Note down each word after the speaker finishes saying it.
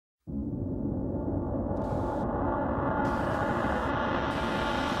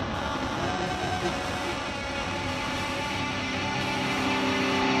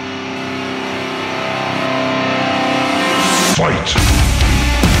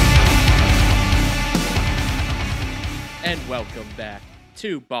And welcome back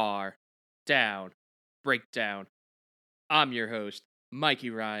to Bar Down Breakdown. I'm your host, Mikey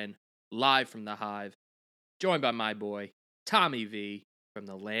Ryan, live from the Hive, joined by my boy, Tommy V, from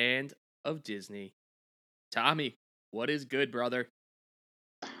the land of Disney. Tommy, what is good, brother?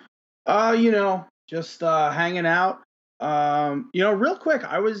 Just hanging out. Real quick,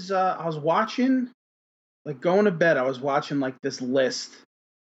 I was watching, like, going to bed. I was watching like this list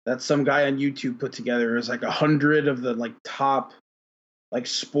that some guy on YouTube put together. It was like 100 of the like top like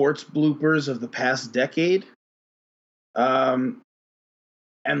sports bloopers of the past decade. Um,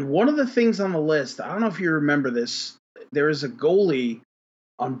 and one of the things on the list, I don't know if you remember this. There is a goalie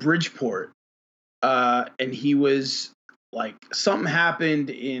on Bridgeport, and he was like something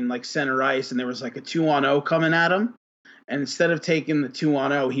happened in like center ice, and there was like a 2-on-0 coming at him. And instead of taking the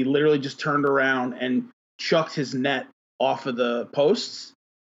 2-on-0, he literally just turned around and chucked his net off of the posts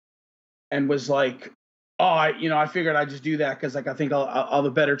and was like, "Oh, I figured I'd just do that because like I think I'll have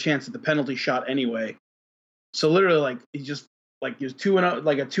a better chance at the penalty shot anyway." So literally, like he was 2-0,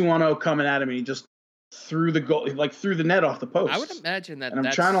 like a 2-on-0 coming at him, and he just threw the goal, like threw the net off the post. I would imagine that And I'm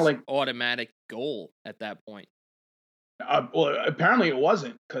that's trying to like, automatic goal at that point. well, apparently it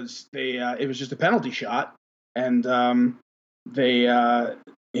wasn't because it was just a penalty shot, and he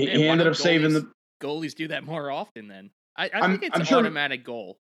ended up saving the goalies do that more often. Then I think it's I'm an sure, automatic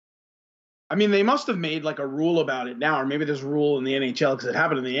goal. I mean, they must have made like a rule about it now, or maybe there's a rule in the NHL because it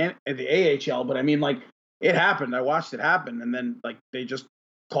happened in the AHL. But I mean, like, it happened. I watched it happen, and then like they just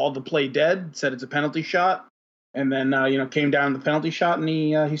called the play dead, said it's a penalty shot, and then came down the penalty shot, and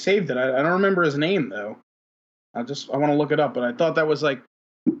he saved it. I don't remember his name though. I want to look it up, but I thought that was like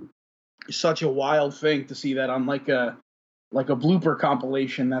such a wild thing to see that on like a blooper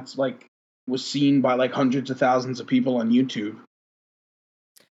compilation that's like was seen by like hundreds of thousands of people on YouTube.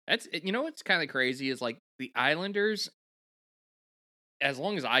 That's, what's kind of crazy is like the Islanders, as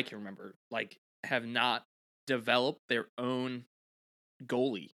long as I can remember, like have not developed their own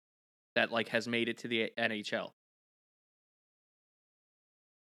goalie that like has made it to the NHL.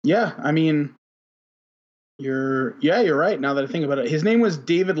 Yeah, I mean, you're right. Now that I think about it, his name was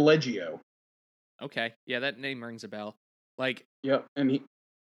David Leggio. Okay, yeah, that name rings a bell. Like, yep, and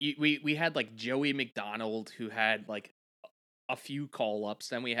we had like Joey McDonald who had like a few call ups.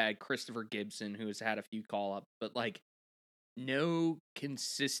 Then we had Christopher Gibson who has had a few call ups, but like no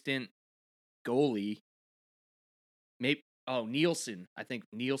consistent goalie. Maybe Nielsen. I think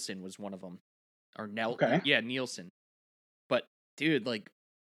Nielsen was one of them, or Okay. Yeah, Nielsen. But dude, like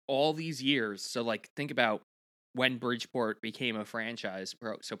all these years, so like think about when Bridgeport became a franchise.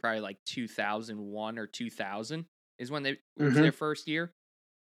 So probably like 2001 or 2000 is when they was their first year,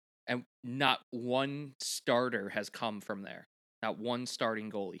 and not one starter has come from there. Not one starting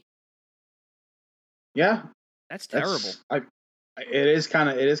goalie. Yeah, that's terrible. It is kind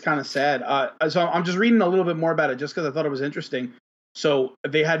of sad. So I'm just reading a little bit more about it just because I thought it was interesting. So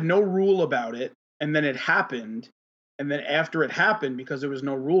they had no rule about it, and then it happened. And then after it happened, because there was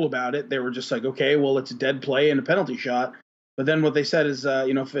no rule about it, they were just like, okay, well, it's a dead play and a penalty shot. But then what they said is,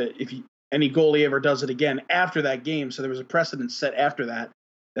 if any goalie ever does it again after that game, so there was a precedent set after that,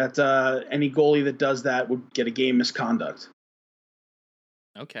 that any goalie that does that would get a game misconduct.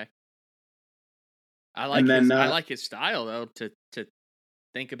 Okay. I like his style though to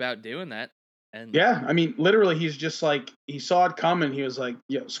think about doing that. And yeah, I mean, literally, he's just like, he saw it coming. He was like,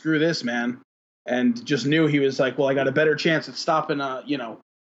 "Yo, screw this, man," and just knew he was like, "Well, I got a better chance at stopping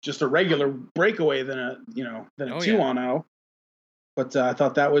just a regular breakaway than a 2-on-0." But I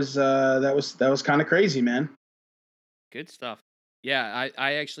thought that was kind of crazy, man. Good stuff. Yeah,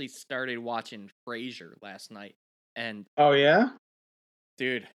 I actually started watching Frasier last night, and oh yeah,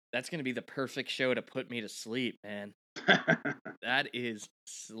 dude, that's gonna be the perfect show to put me to sleep, man. That is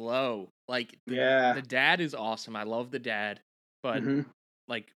slow. Like, the dad is awesome. I love the dad, but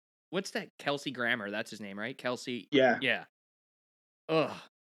like, what's that? Kelsey Grammer, that's his name, right? Kelsey. Yeah. Ugh.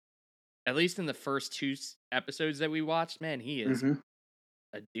 At least in the first 2 episodes that we watched, man, he is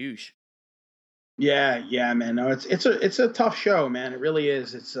a douche. Yeah, man. No, it's a tough show, man. It really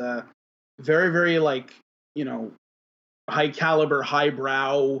is. It's very, very like, high caliber,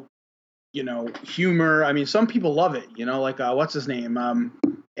 highbrow, humor. I mean, some people love it, like what's his name?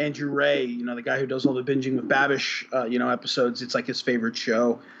 Andrew Ray, the guy who does all the Binging with Babish, episodes. It's like his favorite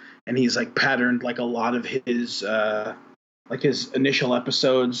show, and he's like patterned like a lot of his like his initial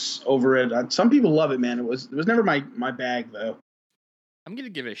episodes over it. Some people love it, man. It was never my bag though. I'm gonna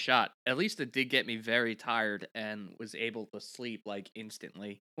give it a shot. At least it did get me very tired and was able to sleep like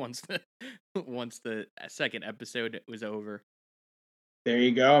instantly once the second episode was over. There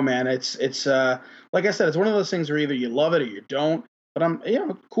you go, man. It's like I said, it's one of those things where either you love it or you don't. But I'm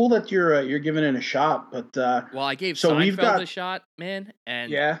cool that you're giving it a shot. But Well, I gave so we've Seinfeld a got shot, man,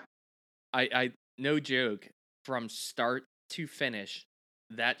 and yeah. I no joke, from start to finish,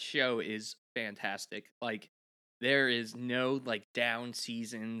 that show is fantastic. Like there is no like down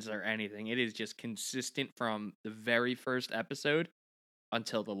seasons or anything. It is just consistent from the very first episode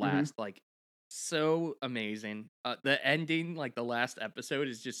until the Mhm. last. Like so amazing. The ending, like the last episode,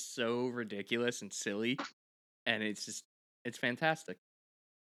 is just so ridiculous and silly, and it's fantastic.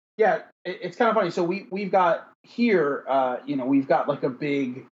 Yeah, it's kind of funny. So we've got here, we've got like a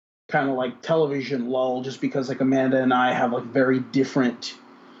big kind of like television lull, just because like Amanda and I have like very different,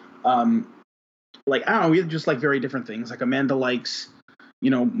 um, like I don't know, we have just like very different things. Like Amanda likes,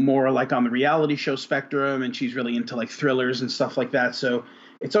 more like on the reality show spectrum, and she's really into like thrillers and stuff like that. So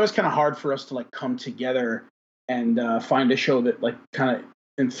it's always kind of hard for us to like come together and find a show that like kind of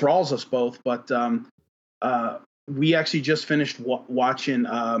enthralls us both. But uh, we actually just finished watching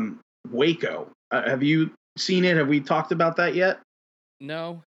Waco. Have you seen it? Have we talked about that yet?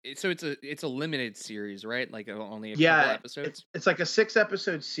 No, so it's a limited series, right? Like only a couple Yeah, it's episodes. it's like a 6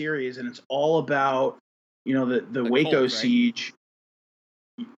 episode series, and it's all about the The Waco cult, right? siege.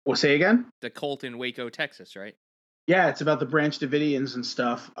 We'll say again. The cult in Waco, Texas, right? Yeah, it's about the Branch Davidians and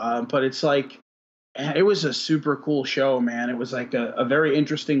stuff. But it's like it was a super cool show, man. It was like a very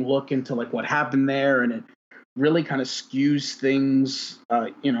interesting look into like what happened there, and it really kind of skews things,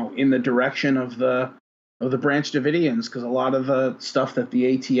 in the direction of the Branch Davidians, because a lot of the stuff that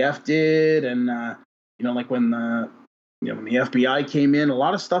the ATF did, and like when the FBI came in, a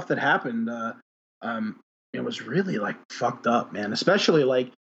lot of stuff that happened, um, it was really like fucked up, man. Especially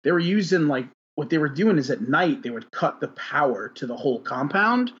like they were using like what they were doing is at night they would cut the power to the whole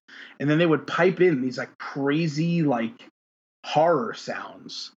compound, and then they would pipe in these like crazy like horror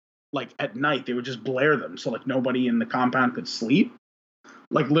sounds. Like at night they would just blare them so like nobody in the compound could sleep,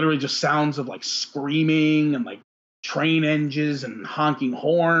 like literally just sounds of like screaming and like train engines and honking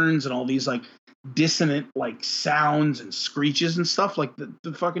horns and all these like dissonant like sounds and screeches and stuff. Like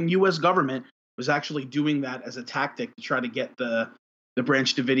the fucking US government was actually doing that as a tactic to try to get the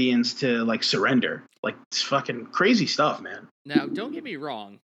Branch Davidians to like surrender. Like it's fucking crazy stuff, man. Now, don't get me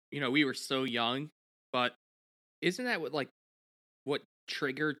wrong. We were so young, but isn't that what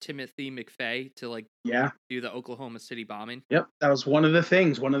triggered Timothy McVeigh to like Yeah. do the Oklahoma City bombing? Yep, that was one of the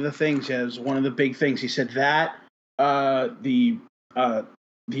things. One of the things. Yeah, it was one of the big things. He said that the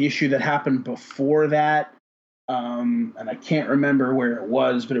the issue that happened before that, and I can't remember where it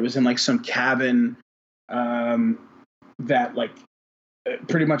was, but it was in like some cabin, um, that like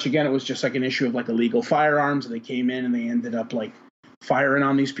pretty much again it was just like an issue of like illegal firearms, and they came in and they ended up like firing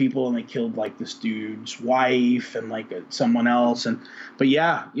on these people, and they killed like this dude's wife and like someone else. And but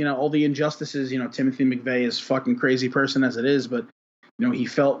yeah, all the injustices. Timothy McVeigh is a fucking crazy person as it is, but he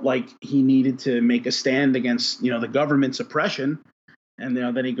felt like he needed to make a stand against the government's oppression, and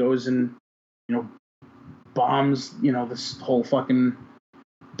then he goes and you know bombs this whole fucking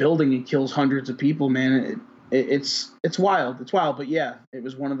building and kills hundreds of people, man. It's wild. It's wild, but yeah, it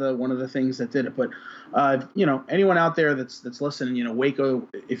was one of the things that did it. But anyone out there that's listening, Waco,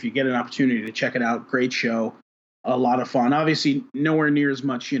 if you get an opportunity to check it out, great show, a lot of fun. Obviously, nowhere near as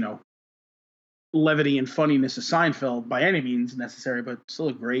much levity and funniness as Seinfeld by any means necessary, but still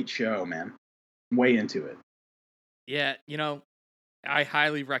a great show, man. Way into it. Yeah, I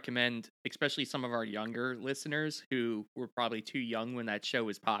highly recommend, especially some of our younger listeners who were probably too young when that show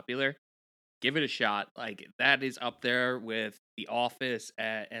was popular. Give it a shot. Like that is up there with The Office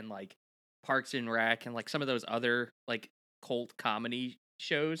and like Parks and Rec and like some of those other like cult comedy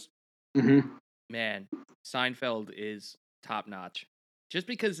shows. Mm-hmm. Man, Seinfeld is top notch. Just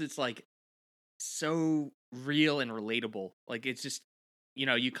because it's like so real and relatable. Like it's just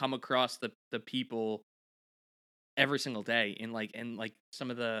you come across the people every single day and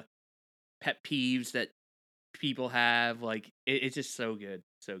some of the pet peeves that people have. Like it's just so good.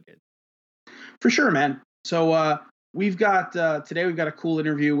 So good. For sure, man. So we've got today we've got a cool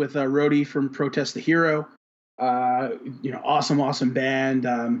interview with Rody from Protest the Hero. Awesome band.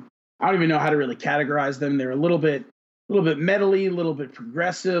 I don't even know how to really categorize them. They're a little bit metally, a little bit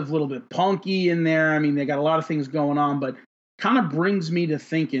progressive, a little bit punky in there. I mean, they got a lot of things going on, but kind of brings me to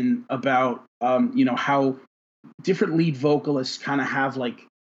thinking about how different lead vocalists kind of have like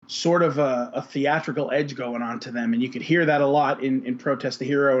sort of a theatrical edge going on to them, and you could hear that a lot in Protest the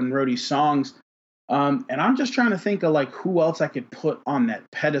Hero and Rody's songs. And I'm just trying to think of like who else I could put on that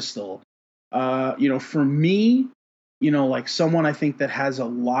pedestal. For me, like someone I think that has a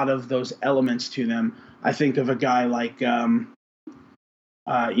lot of those elements to them. I think of a guy like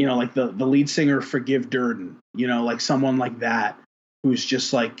like the lead singer Forgive Durden, like someone like that who's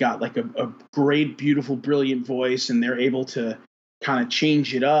just like got like a great, beautiful, brilliant voice, and they're able to kind of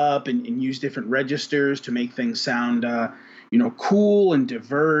change it up and use different registers to make things sound, cool and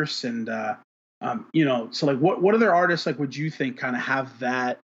diverse. And, so like what other artists like would you think kind of have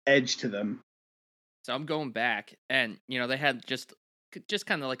that edge to them? So I'm going back, and they had just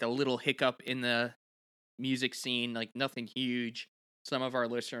kind of like a little hiccup in the music scene, like nothing huge. Some of our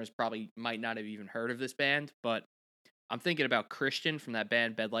listeners probably might not have even heard of this band, but I'm thinking about Christian from that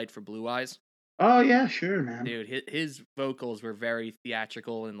band Bedlight for Blue Eyes. Oh yeah, sure, man. Dude, his vocals were very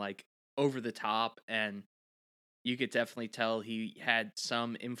theatrical and like over the top, and you could definitely tell he had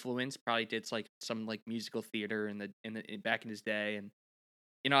some influence. Probably did like some like musical theater back in his day, and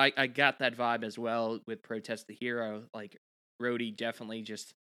I got that vibe as well with Protest the Hero. Like Rhodey definitely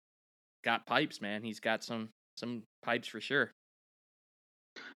just got pipes, man. He's got some pipes for sure.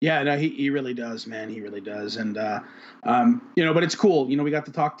 Yeah, no, he really does, man. He really does, and but it's cool. We got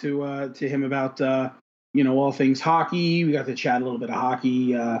to talk to him about all things hockey. We got to chat a little bit of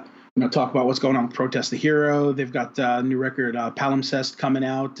hockey. Talk about what's going on with Protest the Hero. They've got a new record, Palimpsest, coming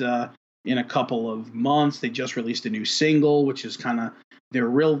out in a couple of months. They just released a new single, which is kind of their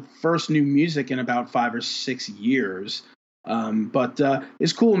real first new music in about 5 or 6 years. But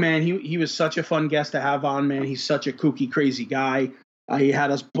it's cool, man. He was such a fun guest to have on, man. He's such a kooky, crazy guy. He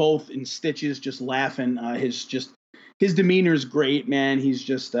had us both in stitches, just laughing. His demeanor is great, man. He's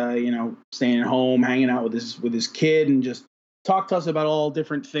just staying at home, hanging out with his kid, and just talk to us about all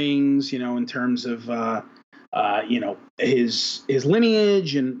different things, in terms of his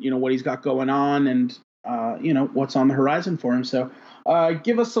lineage and what he's got going on, and what's on the horizon for him. So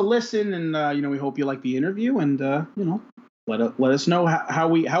give us a listen, and we hope you like the interview, and let us know how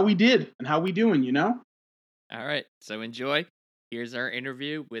we did and how we doing. All right, so enjoy. Here's our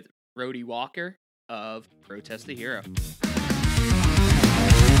interview with Rhodey Walker of Protest the Hero.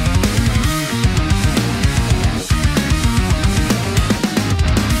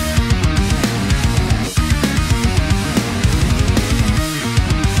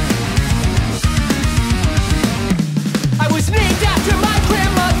 I was named after my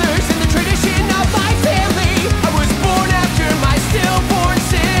grandmothers in the tradition of my family. I was born after my stillborn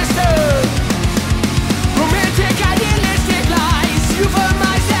sister. Romantic, idealistic lies,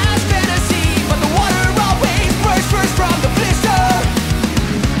 euphemized as fantasy, but the water always bursts first from the blister.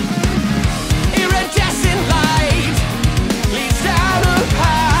 Iridescent light leads down a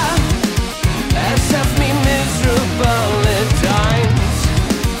path that's left me miserable at times,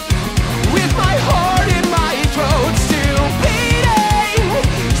 with my heart in my throat still beating.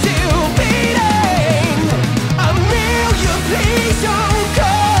 Amelia, please don't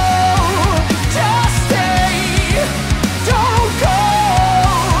go. Just stay. Don't go.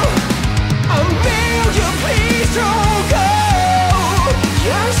 Amelia, please don't go.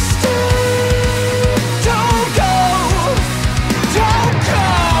 Just stay. Don't go. Don't go.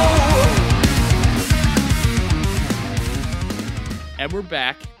 And we're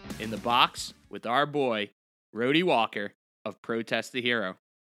back in the box with our boy, Rhodey Walker of Protest the Hero.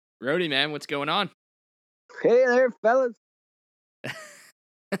 Rhodey, man, what's going on? Hey there, fellas.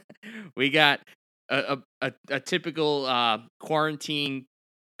 We got a typical quarantine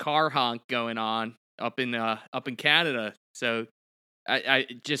car honk going on up in Canada. So I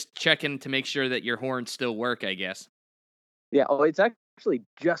just checking to make sure that your horns still work, I guess. Yeah, it's actually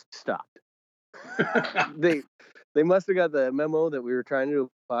just stopped. They must have got the memo that we were trying to do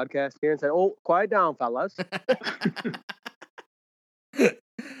a podcast here and said, "Oh, quiet down, fellas."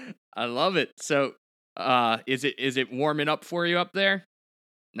 I love it. So, is it warming up for you up there?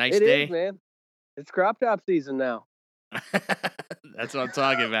 Nice It day, is, man. It's crop top season now. That's what I'm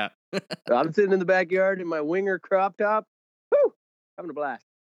talking about. I'm sitting in the backyard in my winger crop top. Woo! Having a blast.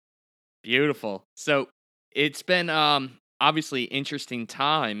 Beautiful. So it's been obviously interesting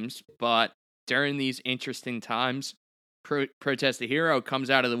times, but during these interesting times, Protest the Hero comes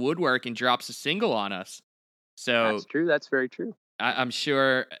out of the woodwork and drops a single on us. So That's true. That's very true. I'm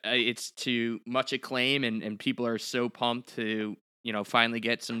sure it's to much acclaim, and people are so pumped to finally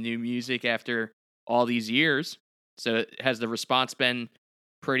get some new music after all these years. So has the response been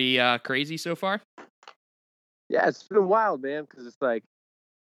pretty crazy so far? Yeah, it's been wild, man, because it's like,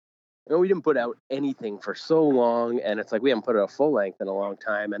 we didn't put out anything for so long, and it's like we haven't put out a full length in a long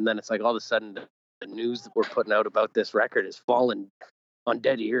time, and then it's like all of a sudden the news that we're putting out about this record is falling on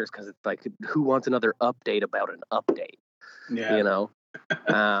dead ears, because it's like, who wants another update about an update? Yeah.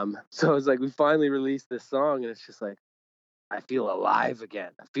 So it's like we finally released this song, and it's just like, I feel alive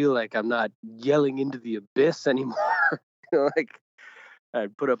again. I feel like I'm not yelling into the abyss anymore. Like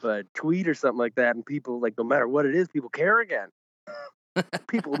I'd put up a tweet or something like that, and people, like, no matter what it is, people care again.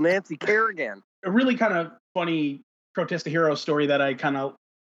 People, Nancy, care again. A really kind of funny Protest the Hero story that I kind of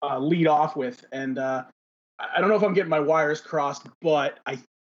lead off with, and I don't know if I'm getting my wires crossed, but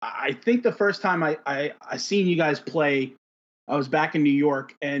I think the first time I seen you guys play, I was back in New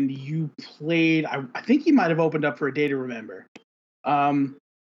York, and you played. I think you might have opened up for A Day to Remember,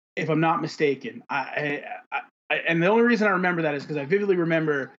 if I'm not mistaken. And the only reason I remember that is because I vividly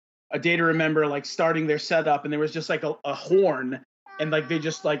remember A Day to Remember, like starting their setup, and there was just like a horn, and like they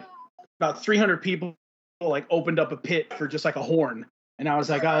just like about 300 people like opened up a pit for just like a horn, and I was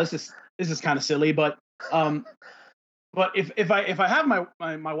like, oh, this is kind of silly, but if I have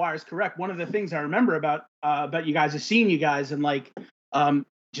my wires correct, one of the things I remember about you guys is seeing you guys and like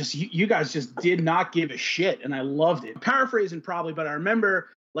just you guys just did not give a shit, and I loved it. Paraphrasing probably, but I remember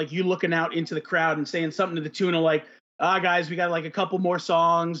like you looking out into the crowd and saying something to the tune of like, guys, we got like a couple more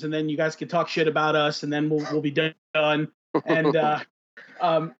songs, and then you guys can talk shit about us, and then we'll be done. And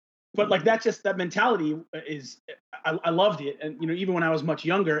but like that mentality is, I loved it, and even when I was much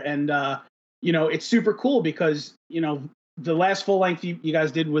younger, and it's super cool because the last full length you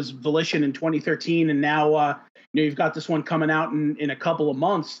guys did was Volition in 2013, and now you've got this one coming out in a couple of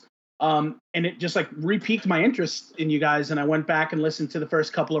months. And it just like re-piqued my interest in you guys, and I went back and listened to the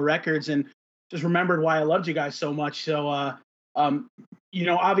first couple of records and just remembered why I loved you guys so much. So,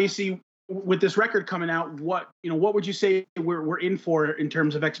 obviously with this record coming out, what would you say we're in for in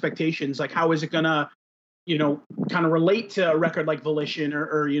terms of expectations? Like, how is it gonna, kind of relate to a record like Volition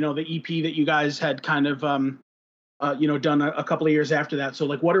or the EP that you guys had kind of, done a couple of years after that? So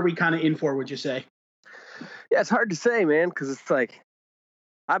like, what are we kind of in for, would you say? Yeah, it's hard to say, man, because it's like,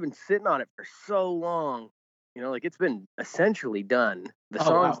 I've been sitting on it for so long, like it's been essentially done. The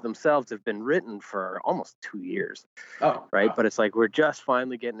songs themselves have been written for almost 2 years. Oh, right. Wow. But it's like, we're just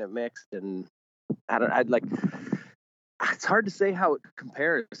finally getting it mixed. And it's hard to say how it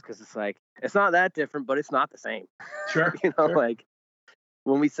compares, because it's like, it's not that different, but it's not the same. Sure. Sure. Like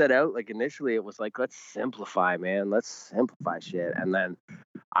when we set out, like initially it was like, let's simplify, man. Let's simplify shit. And then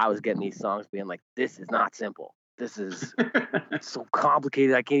I was getting these songs being like, this is not simple. This is so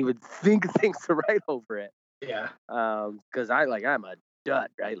complicated. I can't even think of things to write over it. Yeah. Because I'm a dud,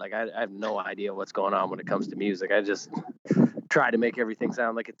 right? Like I have no idea what's going on when it comes to music. I just try to make everything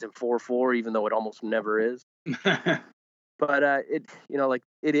sound like it's in 4/4, even though it almost never is. But it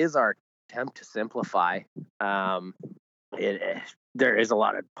is our attempt to simplify. There is a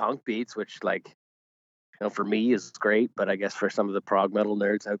lot of punk beats, which for me is great, but I guess for some of the prog metal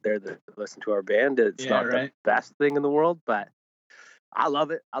nerds out there that listen to our band, it's not the best thing in the world, but I love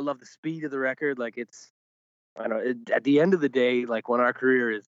it. I love the speed of the record. Like at the end of the day, like when our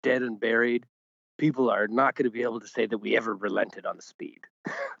career is dead and buried, people are not going to be able to say that we ever relented on the speed.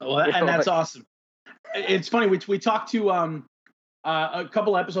 Well, and that's awesome. It's funny. We talked to a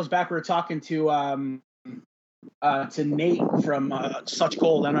couple episodes back. We were talking to Nate from Such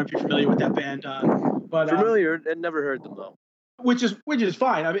Cold. I don't know if you're familiar with that band. But familiar and never heard them though. Which is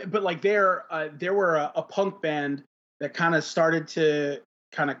fine. I mean, but like they were a punk band that kind of started to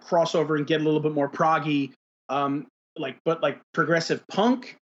kind of cross over and get a little bit more proggy, but progressive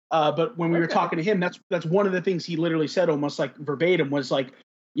punk. But when we were talking to him, that's one of the things he literally said, almost like verbatim, was like,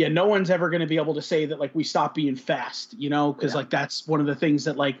 yeah, no one's ever going to be able to say that like we stopped being fast, because like that's one of the things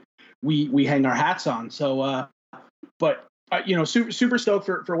that like we hang our hats on. So, but. Super stoked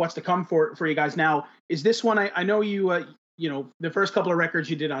for what's to come for you guys. Now, is this one? I know you. The first couple of records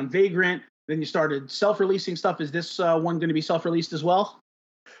you did on Vagrant, then you started self-releasing stuff. Is this one going to be self-released as well?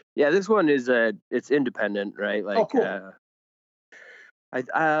 Yeah, this one is it's independent, right? Like, cool.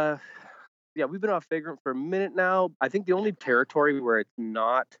 We've been off Vagrant for a minute now. I think the only territory where it's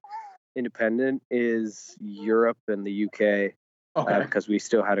not independent is Europe and the UK. Okay. Because we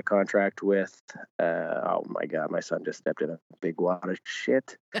still had a contract with, oh my God, my son just stepped in a big wad of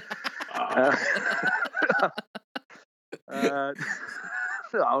shit.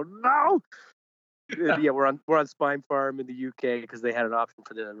 Oh no! Yeah, we're on Spine Farm in the UK because they had an option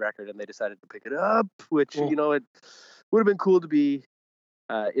for the record and they decided to pick it up. Which it would have been cool to be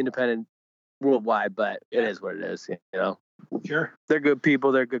independent worldwide, but it is what it is. Sure. They're good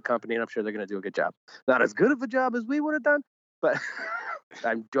people, they're good company, and I'm sure they're going to do a good job. Not as good of a job as we would have done. But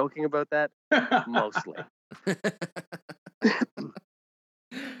I'm joking about that mostly.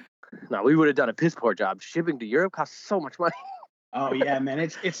 No, we would have done a piss poor job. Shipping to Europe costs so much money. Oh yeah, man,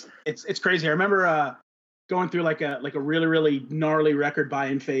 it's crazy. I remember going through like a really really gnarly record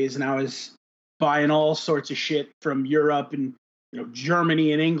buying phase, and I was buying all sorts of shit from Europe and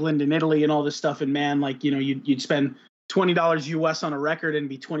Germany and England and Italy and all this stuff. And man, like you'd spend $20 US on a record and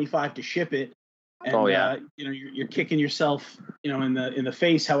be 25 to ship it. And you know, you're kicking yourself, you know, in the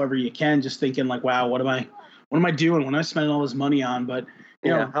face however you can, just thinking like, wow, what am I doing? What am I spending all this money on? But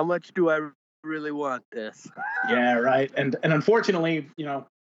you know, how much do I really want this? Yeah, right. And unfortunately, you know,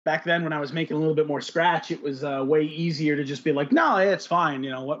 back then when I was making a little bit more scratch, it was way easier to just be like, no, it's fine.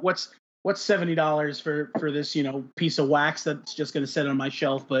 You know, what's $70 for this, you know, piece of wax that's just going to sit on my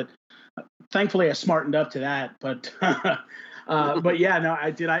shelf. But thankfully, I smartened up to that. But but yeah, no,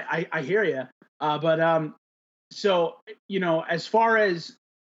 I did. I hear you. So you know, as far as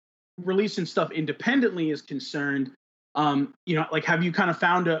releasing stuff independently is concerned, you know, like, have you kind of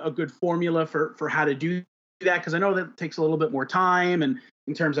found a good formula for how to do that? Because I know that takes a little bit more time, and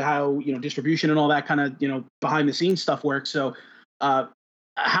in terms of how, you know, distribution and all that kind of, you know, behind the scenes stuff works. So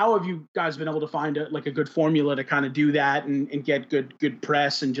how have you guys been able to find a good formula to kind of do that and get good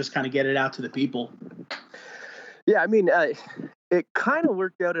press and just kind of get it out to the people? Yeah, I mean, it kind of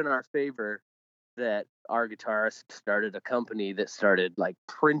worked out in our favor that our guitarist started a company that started like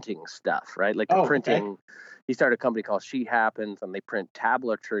printing stuff, right? Like printing. Okay. He started a company called Sheet Happens, and they print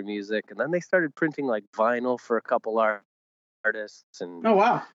tabulatory music, and then they started printing like vinyl for a couple artists and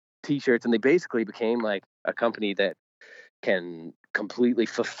t-shirts, and they basically became like a company that can completely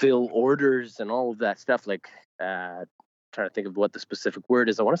fulfill orders and all of that stuff. Like trying to think of what the specific word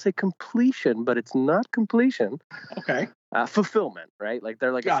is. I want to say completion, but it's not completion. Okay. Fulfillment, right? Like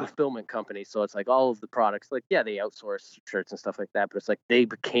they're like a fulfillment company. So it's like all of the products, like, yeah, they outsource shirts and stuff like that, but it's like they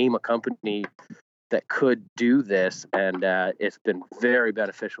became a company that could do this. And it's been very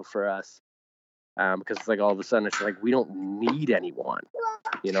beneficial for us because it's like all of a sudden it's like, we don't need anyone,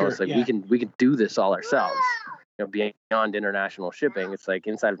 you know, it's like we can do this all ourselves, you know, beyond international shipping. It's like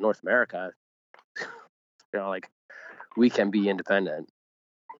inside of North America, you know, like we can be independent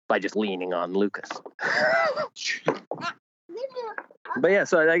by just leaning on Lucas. But yeah,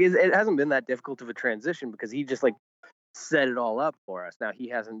 so like it hasn't been that difficult of a transition because he just like set it all up for us. Now he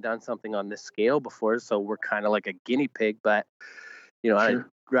hasn't done something on this scale before, so we're kind of like a guinea pig. But you know, I'd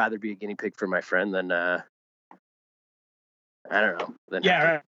rather be a guinea pig for my friend than I don't know. Than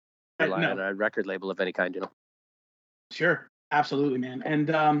rely on a record label of any kind, you know. Sure, absolutely, man.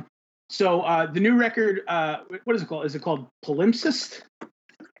 And so the new record, what is it called? Is it called Palimpsest?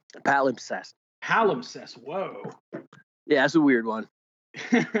 Palimpsest. Palimpsest. Whoa. Yeah, that's a weird one.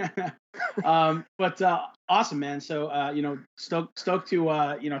 But awesome, man. So you know, stoked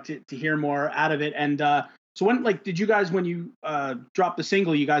to you know, to hear more out of it. And so when, like, did you guys, when you dropped the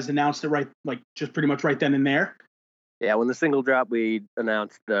single, you guys announced it right, like, just pretty much right then and there? Yeah, when the single dropped, we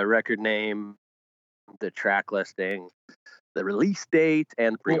announced the record name, the track listing, the release date,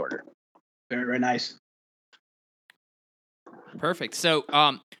 and pre-order. Very, very nice. Perfect. So,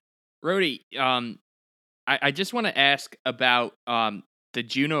 Rody, I just want to ask about the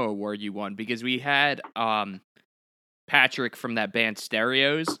Juno Award you won, because we had Patrick from that band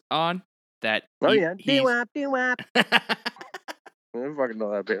Stereos on. That doo-wop. I don't fucking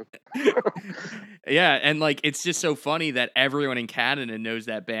know that band. Yeah, and like it's just so funny that everyone in Canada knows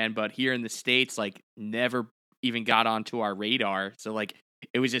that band, but here in the States, like, never even got onto our radar. So like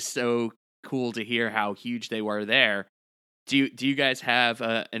it was just so cool to hear how huge they were there. Do you guys have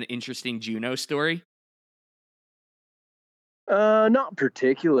an interesting Juno story? Not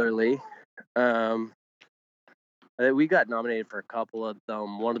particularly. We got nominated for a couple of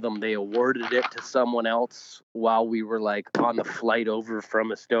them. One of them, they awarded it to someone else while we were like on the flight over from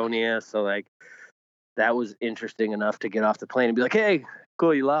Estonia. So like that was interesting enough to get off the plane and be like, "Hey,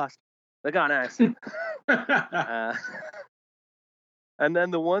 cool, you lost." Like, oh, nice. And then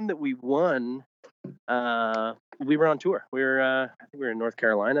the one that we won, we were on tour. We were, I think we were in North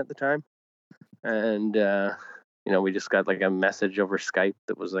Carolina at the time, and you know, we just got like a message over Skype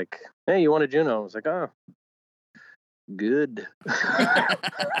that was like, "Hey, you won a Juno?" I was like, "Oh, good."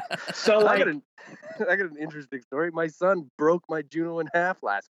 So like, I got an interesting story. My son broke my Juno in half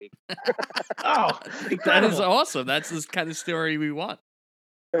last week. Oh, that is awesome. That's the kind of story we want.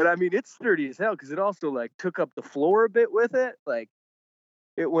 And I mean, it's sturdy as hell because it also like took up the floor a bit with it. Like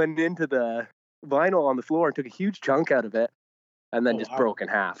it went into the vinyl on the floor and took a huge chunk out of it, and then just broke in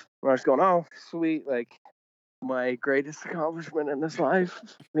half. I was going, "Oh, sweet!" Like my greatest accomplishment in this life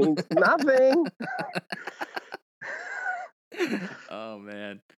means nothing. Oh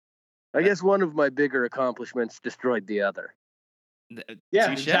man. I guess one of my bigger accomplishments destroyed the other. Yeah,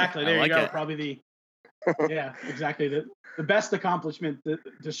 Touché. exactly. There like you go. it. Probably yeah, exactly. The best accomplishment that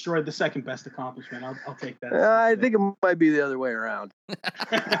destroyed the second best accomplishment. I'll take that. I think it might be the other way around.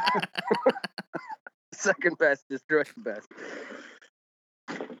 Second best destroyed the best.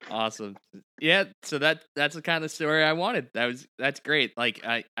 Awesome. Yeah, so that's the kind of story I wanted. That's great. Like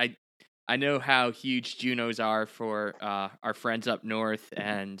I know how huge Junos are for our friends up north,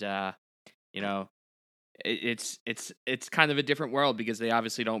 and you know, it's kind of a different world because they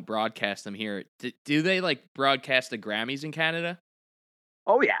obviously don't broadcast them here. Do they like broadcast the Grammys in Canada?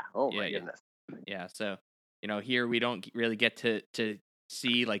 Oh yeah. Oh Yeah, my yeah, goodness. yeah. So here we don't really get to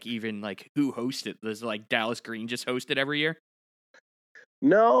see like even like who hosts it. There's like Dallas Green just hosted every year.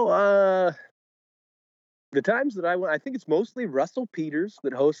 No, the times that I went, I think it's mostly Russell Peters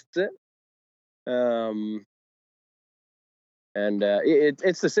that hosts it. Um, and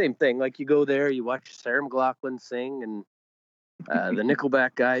it's the same thing. Like you go there, you watch Sarah McLachlan sing, and the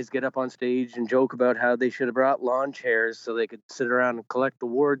Nickelback guys get up on stage and joke about how they should have brought lawn chairs so they could sit around and collect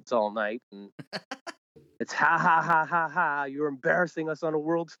awards all night. And it's ha ha ha ha ha! You're embarrassing us on a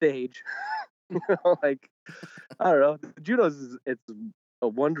world stage. Like I don't know. Junos it's a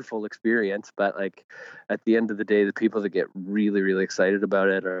wonderful experience, but like at the end of the day, the people that get really really excited about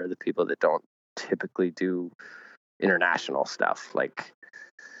it are the people that don't typically do international stuff. Like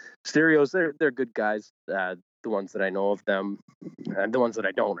Stereos, they're good guys. The ones that I know of them, and the ones that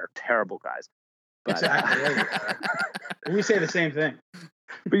I don't are terrible guys. But, Exactly. We say the same thing.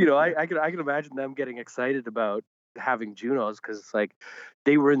 but I can imagine them getting excited about having Junos because it's like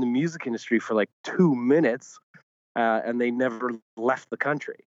they were in the music industry for like 2 minutes, and they never left the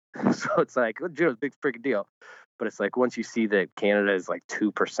country. So it's like, oh, Junos, big freaking deal. But it's like once you see that Canada is like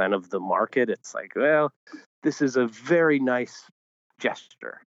 2% of the market, it's like, well, this is a very nice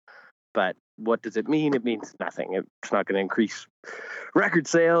gesture. But what does it mean? It means nothing. It's not going to increase record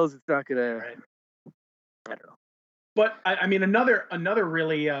sales. It's not going to. Right. I don't know. But I mean, another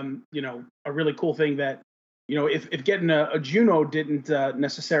really a really cool thing that if getting a Juno didn't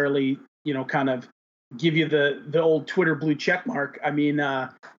necessarily kind of give you the old Twitter blue check mark. I mean,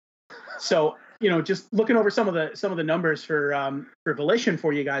 so just looking over some of the numbers for Volition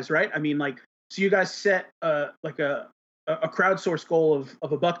for you guys, right? I mean, like, so you guys set like a crowdsource goal of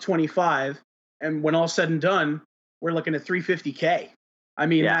 $125, and when all said and done, we're looking at $350K. I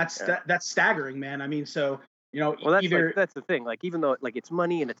mean, that's staggering, man. I mean, so well, that's the thing. Like, even though like it's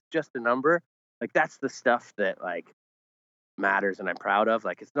money and it's just a number, like that's the stuff that like matters and I'm proud of.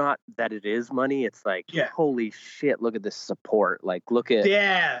 Like, it's not that it is money. It's like, holy shit, look at this support. Like, look at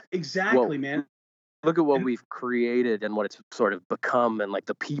exactly, man. Look at what we've created and what it's sort of become, and like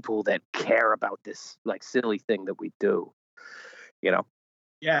the people that care about this like silly thing that we do.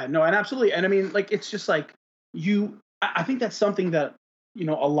 Yeah, no, and absolutely, and I mean, like, it's just like I think that's something that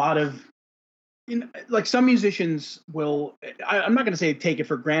a lot of like some musicians will. I'm not going to say take it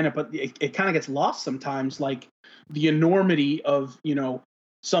for granted, but it kind of gets lost sometimes. Like the enormity of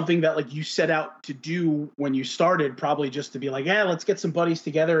something that like you set out to do when you started, probably just to be like, yeah, let's get some buddies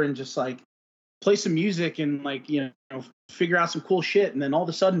together and just like play some music and like figure out some cool shit, and then all of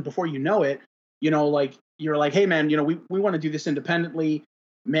a sudden, before you know it, like you're like, hey man, we want to do this independently,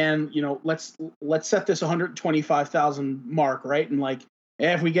 man. Let's set this 125,000 mark, right? And like,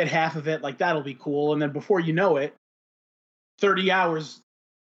 if we get half of it, like that'll be cool. And then before you know it, 30 hours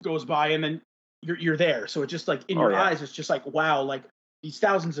goes by, and then you're there. So it's just like in your eyes, it's just like, wow, like these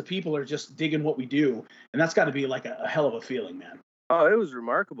thousands of people are just digging what we do, and that's got to be like a hell of a feeling, man. Oh, it was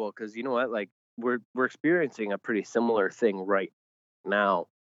remarkable because you know what, like we're experiencing a pretty similar thing right now.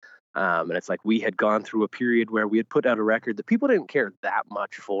 And it's like we had gone through a period where we had put out a record that people didn't care that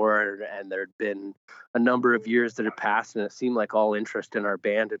much for, and there had been a number of years that had passed, and it seemed like all interest in our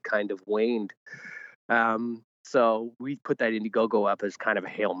band had kind of waned. So we put that Indiegogo up as kind of a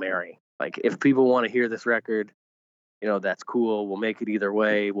Hail Mary. Like, if people want to hear this record, that's cool. We'll make it either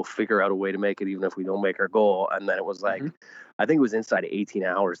way. We'll figure out a way to make it, even if we don't make our goal. And then it was like, I think it was inside of 18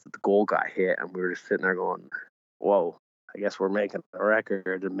 hours that the goal got hit, and we were just sitting there going, whoa. I guess we're making a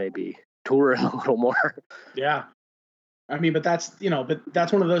record and maybe touring a little more. Yeah. I mean, but that's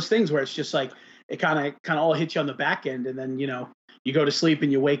one of those things where it's just like, it kind of all hits you on the back end. And then, you go to sleep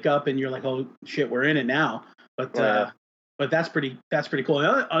and you wake up and you're like, oh shit, we're in it now. But that's pretty cool.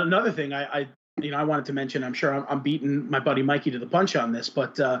 Another thing I wanted to mention, I'm sure I'm beating my buddy Mikey to the punch on this,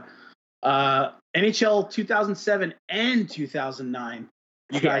 but NHL 2007 and 2009,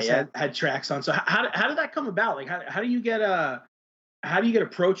 you guys had tracks on. So how did that come about? Like, how do you get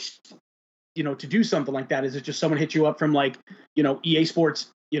approached, to do something like that? Is it just someone hit you up from like, EA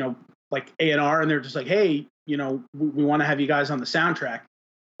Sports, like A&R, and they're just like, hey, we want to have you guys on the soundtrack.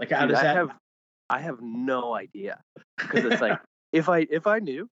 Like, how does that? I have no idea, because it's like if I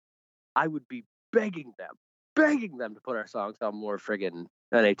knew, I would be begging them to put our songs on more friggin'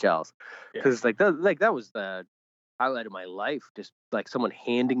 NHLs, because that was the. highlight of my life. Just like someone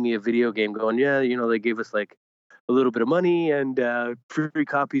handing me a video game, going, yeah, they gave us like a little bit of money and free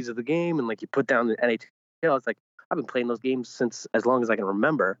copies of the game, and like you put down the NHL. It's like I've been playing those games since as long as I can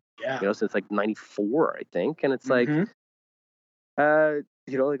remember. Yeah. Since like '94, I think, and it's like,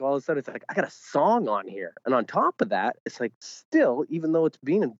 like all of a sudden it's like I got a song on here, and on top of that, it's like still, even though it's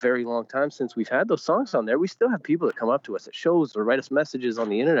been a very long time since we've had those songs on there, we still have people that come up to us at shows or write us messages on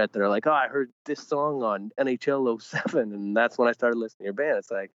the internet that are like, oh, I heard this song on NHL 07, and that's when I started listening to your band.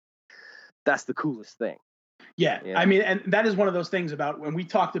 It's like that's the coolest thing. Yeah. I mean, and that is one of those things about when we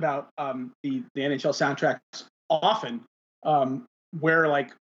talked about the NHL soundtracks often, where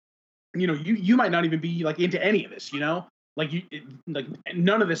like, you might not even be like into any of this, like like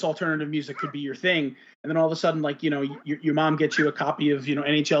none of this alternative music could be your thing, and then all of a sudden, like, your mom gets you a copy of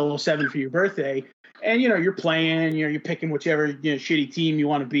NHL 07 for your birthday, and you're playing, you're picking whichever shitty team you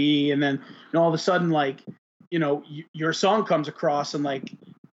want to be, and then all of a sudden, like, your song comes across, and like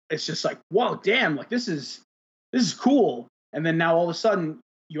it's just like, whoa, damn, like this is cool. And then now all of a sudden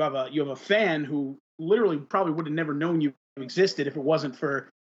you have a fan who literally probably would have never known you existed if it wasn't for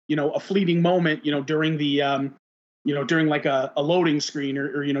a fleeting moment during the during like a loading screen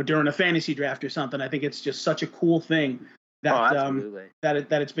or during a fantasy draft or something. I think it's just such a cool thing that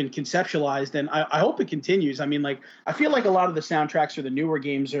that it's been conceptualized, and I hope it continues. I mean, like, I feel like a lot of the soundtracks for the newer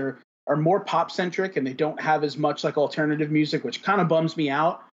games are more pop centric, and they don't have as much like alternative music, which kind of bums me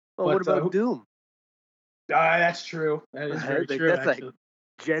out. Well, what about Doom? That's true. That is very true. That's actually like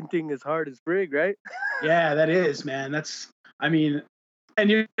genting as hard as Brig, right? Yeah, that is, man. I mean, and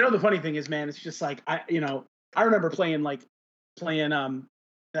the funny thing is, man, it's just like I remember playing that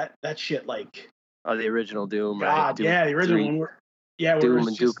shit, like, oh, the original Doom, God, right? Doom yeah, the original 3. one. Where Doom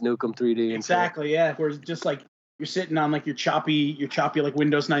and Duke Nukem 3D. Exactly, yeah. Where it's just like you're sitting on like your choppy like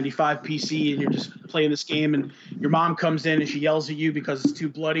Windows 95 PC, and you're just playing this game, and your mom comes in and she yells at you because it's too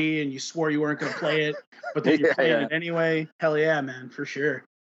bloody, and you swore you weren't going to play it, but then you're playing it anyway. Hell yeah, man, for sure.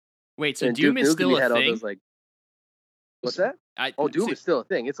 Wait, so Doom is still a thing? Those, like, what's that? Doom is still a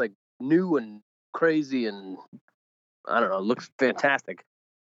thing. It's like new and crazy, and I don't know, it looks fantastic.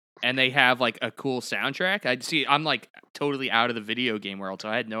 And they have like a cool soundtrack. I'm like totally out of the video game world, so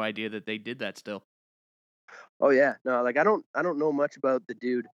I had no idea that they did that still. Oh yeah, no, like I don't know much about the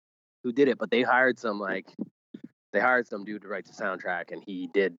dude who did it, but they hired some dude to write the soundtrack, and he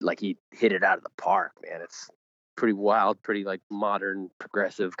hit it out of the park, man. It's pretty wild, pretty like modern,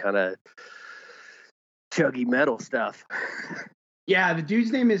 progressive kind of chuggy metal stuff. Yeah, the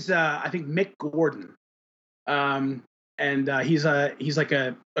dude's name is I think Mick Gordon, and he's like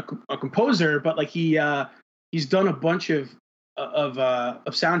a composer, but like he's done a bunch of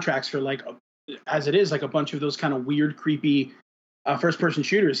soundtracks for like, as it is, like a bunch of those kind of weird, creepy first person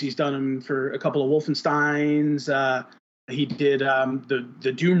shooters. He's done them for a couple of Wolfensteins. He did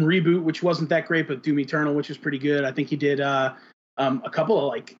the Doom reboot, which wasn't that great, but Doom Eternal, which was pretty good. I think he did a couple of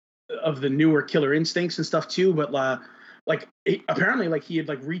like of the newer Killer Instincts and stuff too. But apparently like he had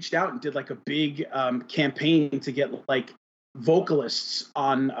like reached out and did like a big campaign to get like vocalists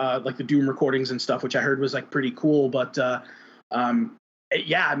on like the Doom recordings and stuff, which I heard was like pretty cool. But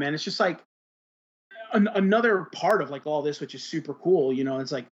yeah, man, it's just like another part of like all this, which is super cool.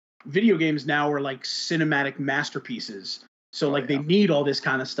 It's like video games now are like cinematic masterpieces, so like they need all this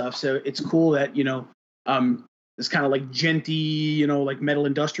kind of stuff. So it's cool that this kind of like genty, like metal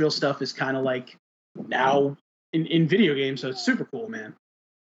industrial stuff is kind of like now in video games. So it's super cool, man.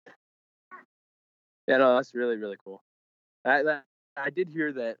 Yeah, no, that's really, really cool. I did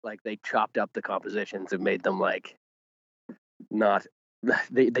hear that like they chopped up the compositions and made them like not.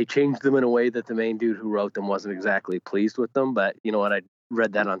 They changed them in a way that the main dude who wrote them wasn't exactly pleased with them. But you know what? I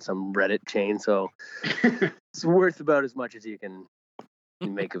read that on some Reddit chain, so it's worth about as much as you can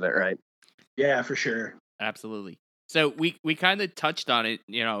make of it, right? Yeah, for sure. Absolutely. So we kind of touched on it,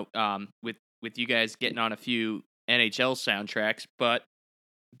 with you guys getting on a few NHL soundtracks, but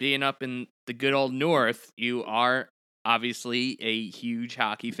being up in the good old North, you are obviously a huge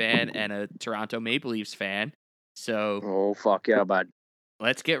hockey fan and a Toronto Maple Leafs fan. So, oh fuck yeah, bud.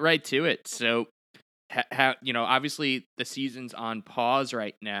 Let's get right to it. So, how obviously the season's on pause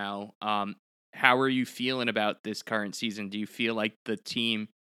right now. How are you feeling about this current season? Do you feel like the team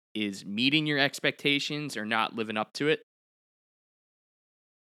is meeting your expectations or not living up to it?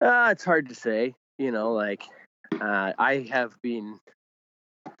 It's hard to say. I have been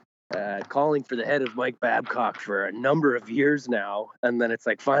calling for the head of Mike Babcock for a number of years now, and then it's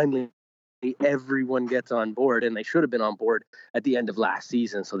like finally everyone gets on board, and they should have been on board at the end of last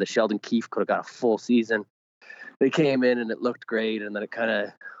season so that Sheldon Keefe could have got a full season. They came in and it looked great, and then it kind of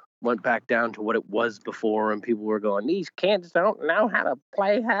went back down to what it was before, and people were going, "These kids don't know how to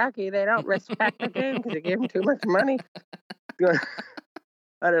play hockey. They don't respect the game because you give them too much money."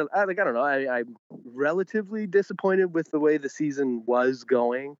 I don't know. I'm relatively disappointed with the way the season was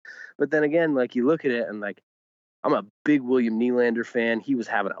going, but then again, like you look at it and like I'm a big William Nylander fan. He was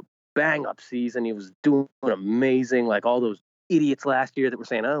having a bang up season. He was doing amazing. Like all those idiots last year that were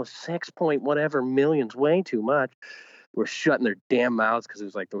saying, "Oh, 6 point whatever million's way too much," were shutting their damn mouths because it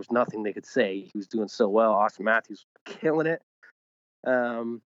was like there was nothing they could say. He was doing so well. Austin Matthews killing it.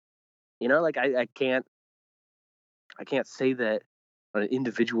 Like I can't say that on an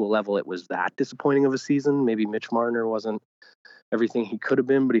individual level it was that disappointing of a season. Maybe Mitch Marner wasn't everything he could have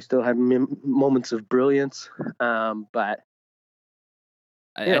been, but he still had moments of brilliance. But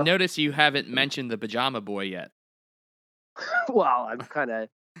I notice you haven't mentioned the Pajama Boy yet. Well, I'm kind of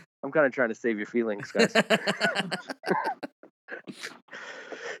trying to save your feelings, guys.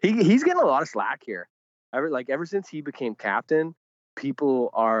 He's getting a lot of slack here. Ever since he became captain, people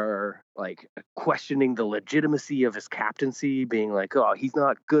are like questioning the legitimacy of his captaincy, being like, "Oh, he's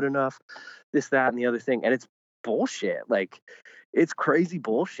not good enough," this, that, and the other thing, and it's bullshit. Like, it's crazy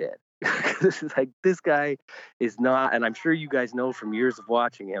bullshit. This guy is not, and I'm sure you guys know from years of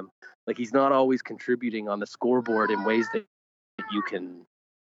watching him, like he's not always contributing on the scoreboard in ways that you can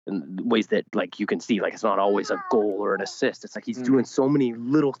see. Like it's not always a goal or an assist. It's like he's doing so many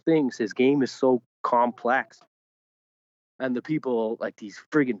little things. His game is so complex. And the people, like these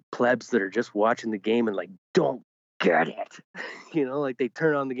friggin' plebs that are just watching the game and like don't get it. Like they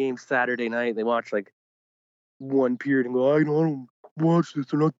turn on the game Saturday night, they watch like one period and go, I don't watch this,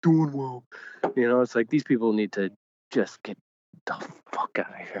 they're not doing well. It's like these people need to just get the fuck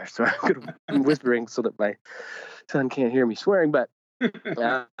out of here. So I'm whispering so that my son can't hear me swearing, but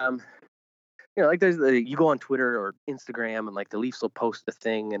there's you go on Twitter or Instagram and like the Leafs will post the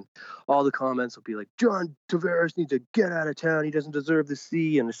thing and all the comments will be like, John Tavares needs to get out of town. He doesn't deserve the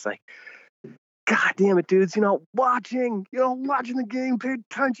C. And it's like, God damn it, dudes. Watching the game. Pay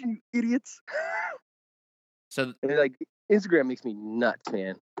attention, you idiots. So and like Instagram makes me nuts,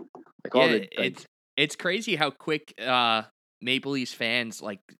 man. It's crazy how quick Maple Leafs fans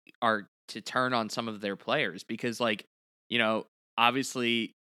like are to turn on some of their players because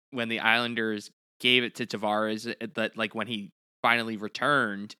obviously when the Islanders gave it to Tavares, that like when he finally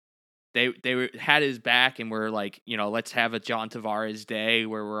returned, they had his back and were like, let's have a John Tavares day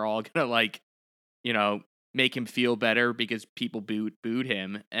where we're all gonna like, make him feel better because people booed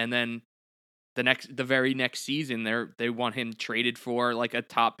him, and then the very next season they want him traded for like a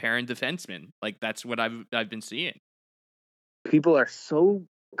top pairing defenseman. Like that's what I've been seeing. People are so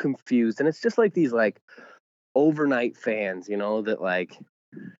confused, and it's just like these like overnight fans, that like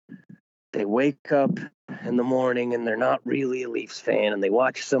they wake up in the morning and they're not really a Leafs fan and they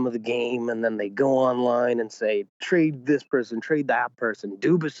watch some of the game and then they go online and say, trade this person, trade that person.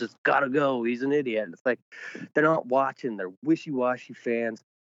 Dubas has got to go. He's an idiot. It's like they're not watching. They're wishy-washy fans.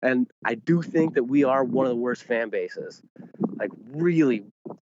 And I do think that we are one of the worst fan bases, like really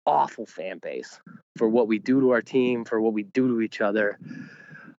awful fan base for what we do to our team, for what we do to each other.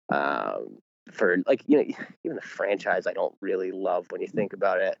 For like, even the franchise, I don't really love when you think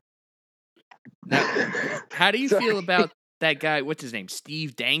about it. Now, how do you feel about that guy? What's his name?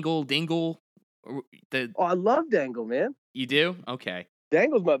 Steve Dingle? I love Dangle, man. You do? Okay.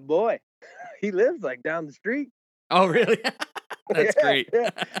 Dangle's my boy. He lives like down the street. Oh, really? That's great. Yeah.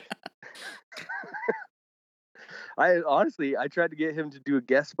 I tried to get him to do a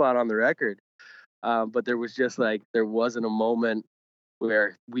guest spot on the record, but there wasn't a moment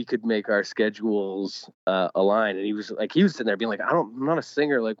where we could make our schedules align. And he was sitting there being like, I'm not a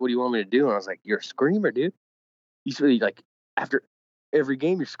singer. Like, what do you want me to do? And I was like, you're a screamer, dude. You really like after every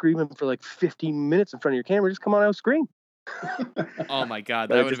game, you're screaming for like 15 minutes in front of your camera. Just come on out, scream. Oh my God.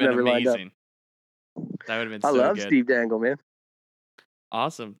 That would have been amazing. That would have been so good. I love Steve Dangle, man.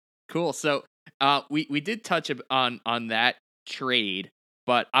 Awesome. Cool. So we did touch on that trade,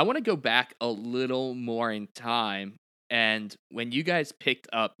 but I want to go back a little more in time. And when you guys picked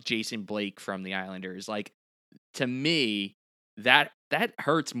up Jason Blake from the Islanders, like to me, that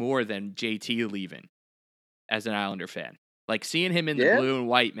hurts more than JT leaving as an Islander fan. Like seeing him in the blue and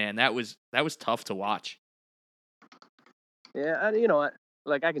white, man, that was tough to watch. Yeah, and you know what?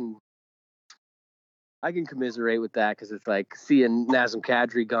 Like I can commiserate with that because it's like seeing Nazem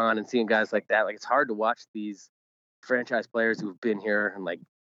Kadri gone and seeing guys like that. Like it's hard to watch these franchise players who've been here and like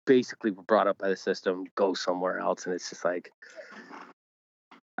basically were brought up by the system go somewhere else, and it's just like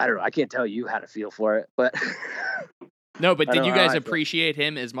I don't know. I can't tell you how to feel for it, but no. But did you guys appreciate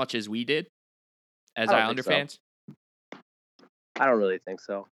him as much as we did as Islander fans? I don't really think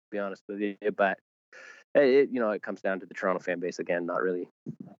so. be honest with you. But it comes down to the Toronto fan base again, not really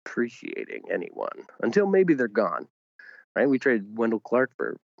appreciating anyone until maybe they're gone. Right? We traded Wendell Clark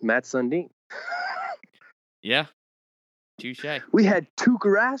for Matt Sundin. Yeah. Touche. We had Tuukka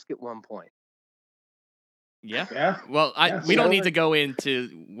Rask at one point. Yeah. Yeah. Well, Yeah, we don't so- need to go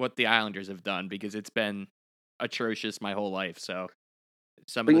into what the Islanders have done because it's been atrocious my whole life. So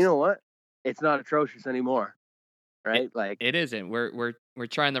But you know what? It's not atrocious anymore. Right? It isn't. We're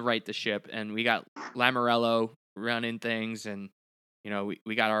trying to right the ship, and we got Lamoriello running things, and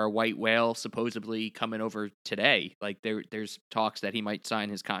we got our white whale supposedly coming over today. Like there's talks that he might sign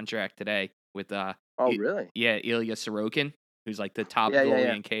his contract today with oh, really? Yeah, Ilya Sorokin, who's like the top Yeah, goalie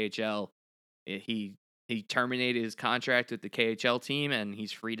yeah. in KHL. He terminated his contract with the KHL team, and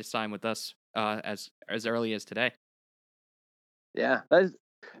he's free to sign with us as early as today. Yeah, it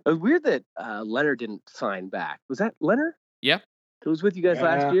was weird that Leonard didn't sign back. Was that Leonard? Yeah. Who was with you guys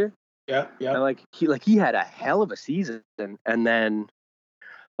last Yeah. year? Yeah. And he had a hell of a season, and then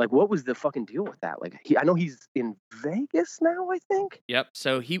what was the fucking deal with that? I know he's in Vegas now, I think. Yep.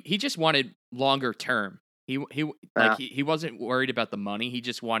 So he just wanted longer term. He wasn't worried about the money. He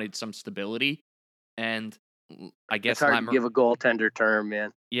just wanted some stability, and I guess It's hard to give a goaltender term,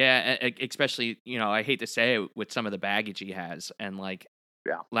 man. Yeah, especially I hate to say it with some of the baggage he has, and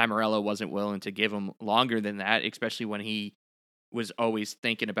Lamoriello wasn't willing to give him longer than that, especially when he was always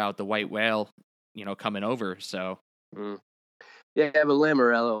thinking about the white whale, coming over. So yeah, but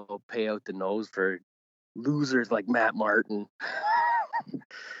Lamoriello will pay out the nose for losers like Matt Martin.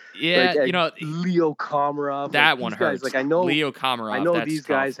 Yeah, Leo Komarov. That one hurts. I know Leo Komarov. I know that's these tough.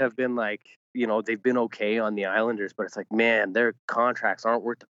 guys have been they've been okay on the Islanders, but it's man, their contracts aren't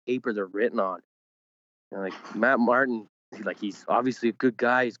worth the paper they're written on. Matt Martin, he's obviously a good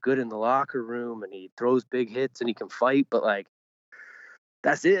guy. He's good in the locker room, and he throws big hits, and he can fight. But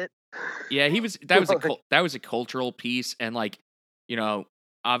that's it. Yeah, he was. That was a cultural piece, and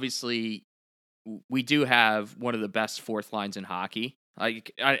obviously, we do have one of the best fourth lines in hockey. I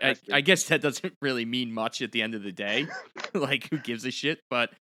guess that doesn't really mean much at the end of the day. Who gives a shit?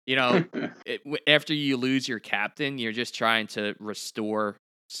 But after you lose your captain, you're just trying to restore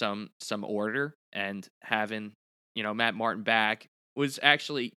some order, and having Matt Martin back was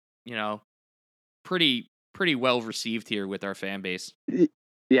actually pretty well received here with our fan base.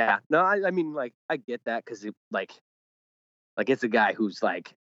 Yeah, no, I mean I get that because it's a guy who's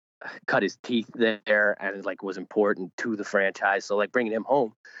cut his teeth there and was important to the franchise. So bringing him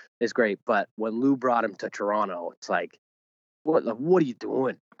home is great. But when Lou brought him to Toronto, it's what are you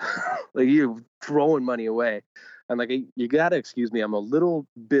doing? You're throwing money away. And you gotta excuse me, I'm a little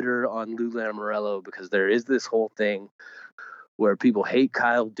bitter on Lou Lamoriello because there is this whole thing where people hate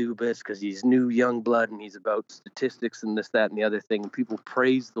Kyle Dubas because he's new young blood and he's about statistics and this, that, and the other thing. And people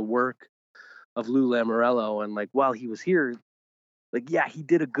praise the work of Lou Lamoriello, and while he was here, yeah, he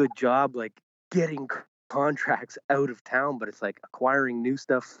did a good job getting contracts out of town, but it's acquiring new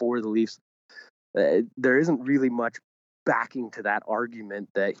stuff for the Leafs. There isn't really much backing to that argument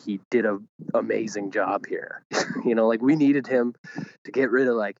that he did an amazing job here. We needed him to get rid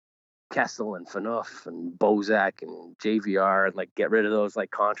of Kessel and Phaneuf and Bozak and JVR and get rid of those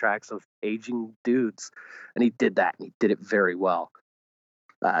contracts of aging dudes, and he did that, and he did it very well.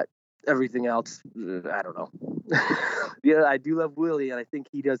 Everything else, I don't know. Yeah, I do love Willie, and I think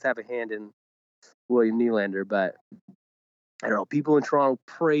he does have a hand in William Nylander, but I don't know. People in Toronto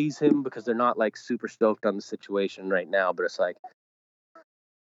praise him because they're not super stoked on the situation right now, but it's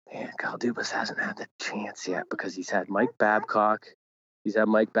man, Kyle Dubas hasn't had the chance yet because he's had Mike Babcock. He's had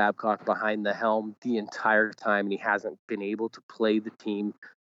Mike Babcock behind the helm the entire time, and he hasn't been able to play the team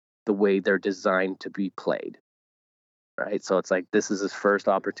the way they're designed to be played. Right? So it's this is his first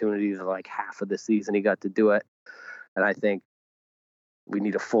opportunity to half of the season he got to do it. And I think we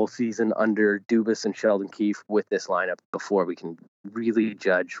need a full season under Dubas and Sheldon Keefe with this lineup before we can really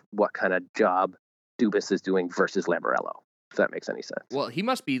judge what kind of job Dubas is doing versus Lamoriello, if that makes any sense. Well, he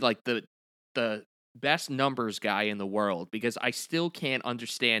must be the best numbers guy in the world because I still can't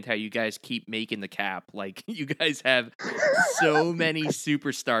understand how you guys keep making the cap. You guys have so many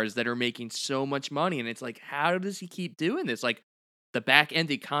superstars that are making so much money, and it's how does he keep doing this? The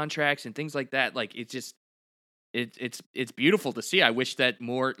back-ended contracts and things like that. It's just it's beautiful to see. I wish that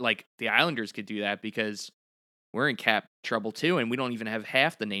more the Islanders could do that because we're in cap trouble too, and we don't even have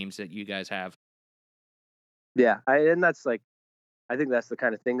half the names that you guys have. Yeah, and that's I think that's the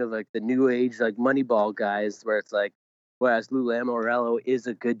kind of thing of the new age Moneyball guys where it's whereas Lou Lamoriello is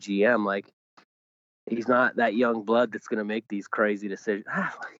a good GM, he's not that young blood that's going to make these crazy decisions.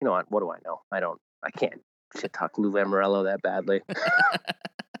 You know what do I know? I can't shit talk Lou Lamoriello that badly.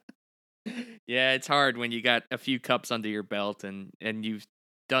 Yeah, it's hard when you got a few cups under your belt and you've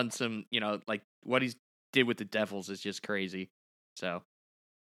done some, like what he's did with the Devils is just crazy. So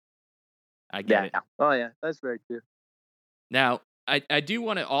I get Yeah. it. Oh yeah, that's very true. Now, I do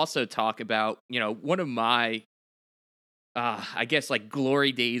want to also talk about, one of my I guess like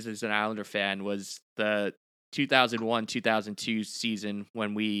glory days as an Islander fan was the 2001-2002 season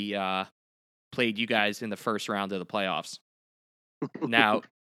when we played you guys in the first round of the playoffs. Now,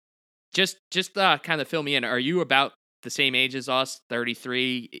 just kind of fill me in. Are you about the same age as us,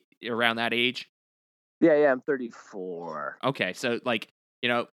 33, around that age? Yeah, I'm 34. Okay, so like,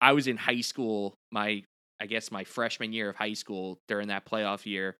 I was in high school, I guess my freshman year of high school during that playoff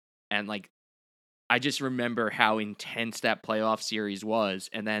year, and like I just remember how intense that playoff series was,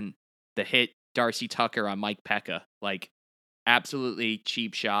 and then the hit Darcy Tucker on Mike Pekka, like absolutely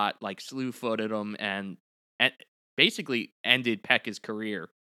cheap shot, like slew-footed him and basically ended Pekka's career.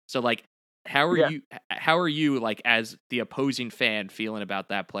 So like how are Yeah. you like as the opposing fan feeling about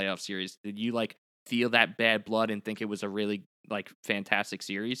that playoff series? Did you like feel that bad blood and think it was a really like fantastic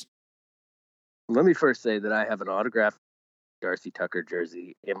series? Let me first say that I have an autographed Darcy Tucker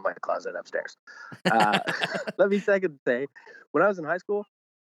jersey in my closet upstairs. Let me second say, when I was in high school,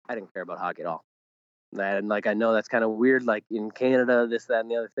 I didn't care about hockey at all. And like I know that's kind of weird, like in Canada, this, that,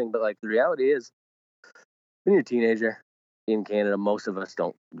 and the other thing, but like the reality is, when you're a teenager in Canada, most of us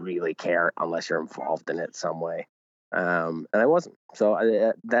don't really care unless you're involved in it some way. And I wasn't.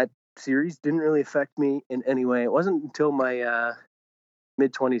 So that series didn't really affect me in any way. It wasn't until my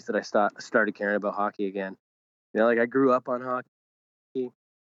mid-20s that I started caring about hockey again. Like I grew up on hockey.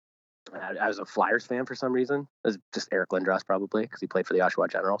 I was a Flyers fan for some reason. It was just Eric Lindros probably because he played for the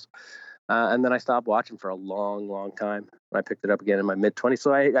Oshawa Generals. And then I stopped watching for a long, long time. And I picked it up again in my mid-20s.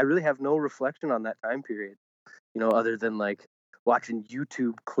 So I really have no reflection on that time period, other than like watching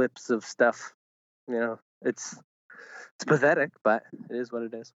YouTube clips of stuff. It's pathetic, but it is what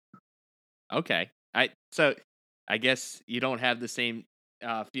it is. Okay. So I guess you don't have the same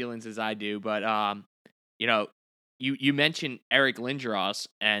feelings as I do, but you mentioned Eric Lindros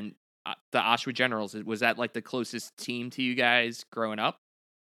and the Oshawa Generals. Was that like the closest team to you guys growing up?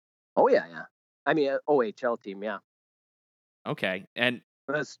 Oh yeah. I mean, OHL team, yeah. Okay, and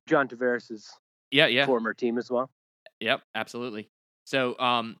that's John Tavares's yeah former team as well. Yep, absolutely.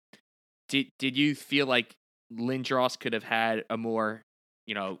 So, did you feel like Lindros could have had a more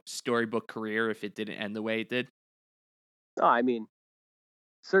storybook career if it didn't end the way it did? Oh, I mean,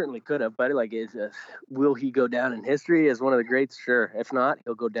 certainly could have, but like, will he go down in history as one of the greats? Sure. If not,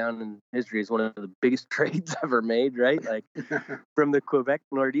 he'll go down in history as one of the biggest trades ever made, right? Like from the Quebec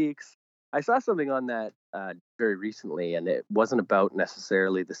Nordiques. I saw something on that very recently, and it wasn't about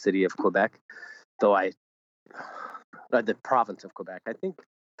necessarily the city of Quebec, though the province of Quebec. I think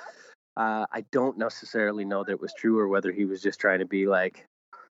I don't necessarily know that it was true or whether he was just trying to be like,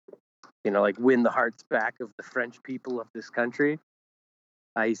 like win the hearts back of the French people of this country.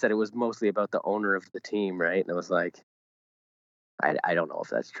 He said it was mostly about the owner of the team, right? And it was like, I don't know if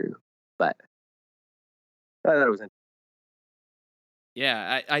that's true, but I thought it was interesting.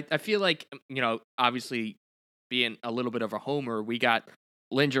 Yeah, I feel like, obviously being a little bit of a homer, we got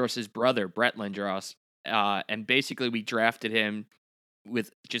Lindros's brother, Brett Lindros, and basically we drafted him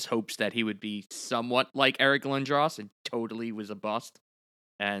with just hopes that he would be somewhat like Eric Lindros, and totally was a bust.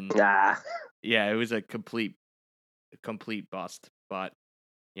 And yeah, it was a complete bust. But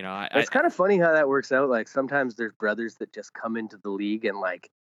it's kind of funny how that works out. Like sometimes there's brothers that just come into the league and like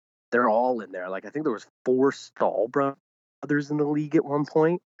they're all in there. Like I think there was 4 Stahl brothers in the league at one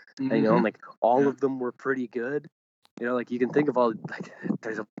point. Mm-hmm. And, and like all of them were pretty good. Like you can think of all, like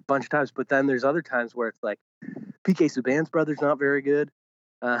there's a bunch of times, but then there's other times where it's like PK Subban's brother's not very good.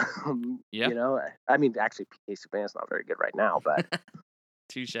 I mean, actually PK Subban's not very good right now, but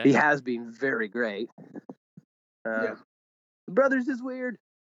Touche. He has been very great. The brothers is weird.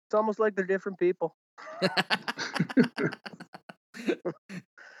 It's almost like they're different people.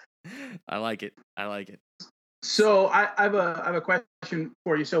 I like it. So I have a question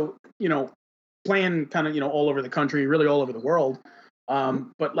for you. So, playing kind of, all over the country, really all over the world.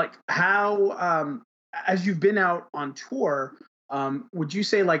 But like how, as you've been out on tour, would you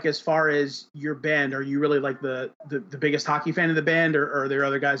say like as far as your band, are you really like the biggest hockey fan of the band, or are there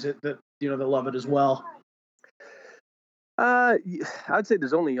other guys that that love it as well? I'd say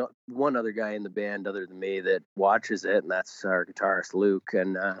there's only one other guy in the band other than me that watches it, and that's our guitarist Luke.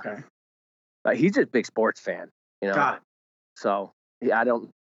 And he's just a big sports fan, Got it. So I don't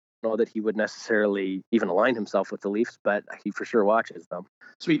know that he would necessarily even align himself with the Leafs, but he for sure watches them.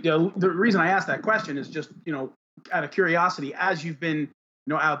 Sweet. The reason I asked that question is just out of curiosity, as you've been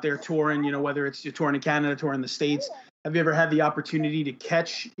out there touring, whether it's you're touring in Canada, touring in the States, have you ever had the opportunity to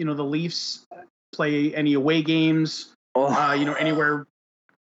catch, the Leafs play any away games, anywhere?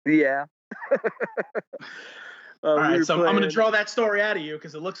 Yeah. All right, so I'm going to draw that story out of you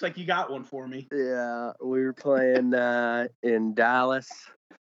because it looks like you got one for me. Yeah, we were playing in Dallas.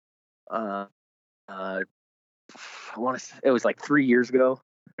 I want to say it was like 3 years ago.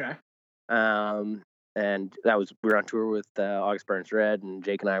 Okay. And we were on tour with August Burns Red, and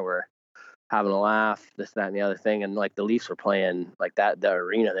Jake and I were having a laugh, this, that, and the other thing. And like the Leafs were playing like that. The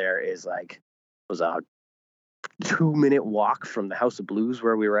arena there was a 2-minute walk from the House of Blues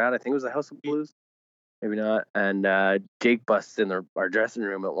where we were at. I think it was the House of Blues. Maybe not. And Jake busts in our dressing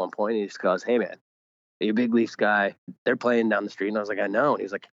room at one point, and he just goes, "Hey, man, are you a big Leafs guy? They're playing down the street." And I was like, "I know." And he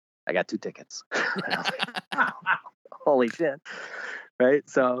was like, "I got 2 tickets." And I was like, holy shit. Right?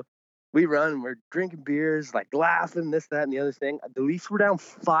 So we run, we're drinking beers, like laughing, this, that, and the other thing. The Leafs were down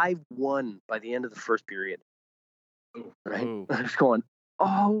 5-1 by the end of the first period. Right? Ooh. I was going,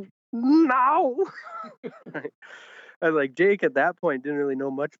 oh, no. Right? And like Jake at that point didn't really know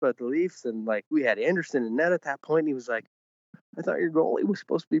much about the Leafs, and like we had Anderson in net at that point, and he was like, "I thought your goalie was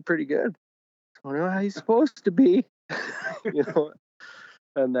supposed to be pretty good." I don't know how he's supposed to be,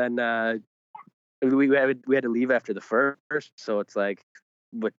 And then we had to leave after the first, so it's like,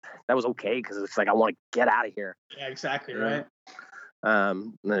 but that was okay because it's like I want to get out of here. Yeah, exactly right.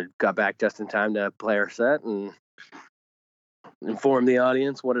 And then got back just in time to play our set and inform the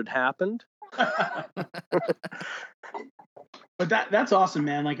audience what had happened. But that's awesome,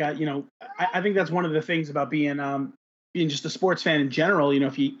 man. Like I think that's one of the things about being just a sports fan in general.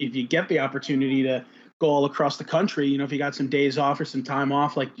 If you get the opportunity to go all across the country, if you got some days off or some time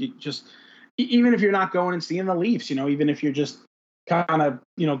off, like you just, even if you're not going and seeing the Leafs, even if you're just kind of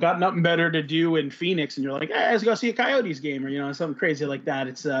got nothing better to do in Phoenix, and you're like, hey, let's go see a Coyotes game, or something crazy like that.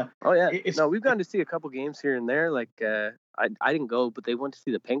 It's we've gone to see a couple games here and there. Like I didn't go, but they went to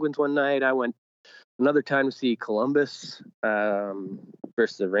see the Penguins one night. I went another time to see Columbus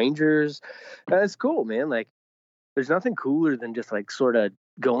versus the Rangers. It's cool, man. Like, there's nothing cooler than just like sort of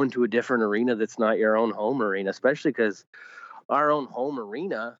going to a different arena that's not your own home arena, especially because our own home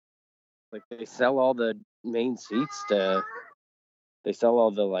arena, like they sell all the main seats they sell all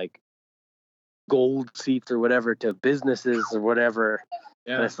the like gold seats or whatever to businesses or whatever.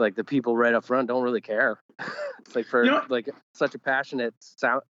 Yeah. And it's like the people right up front don't really care. It's like for like such a passionate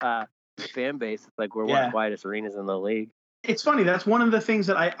fan base. It's like we're one of the quietest arenas in the league. It's funny. That's one of the things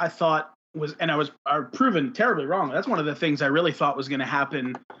that I thought was, and I was proven terribly wrong. That's one of the things I really thought was going to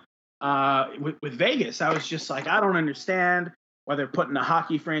happen with Vegas. I was just like, I don't understand why they're putting a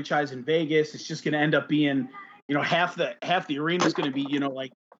hockey franchise in Vegas. It's just going to end up being, half the arena is going to be,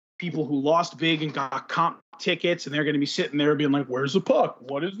 like people who lost big and got comp tickets, and they're going to be sitting there being like, where's the puck?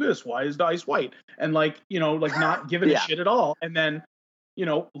 What is this? Why is the ice white? And like, like not giving a shit at all. And then,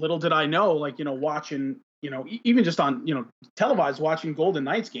 little did I know, like, watching, even just on, televised, watching Golden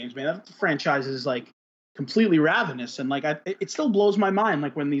Knights games, man, that franchise is like completely ravenous. And like, it still blows my mind.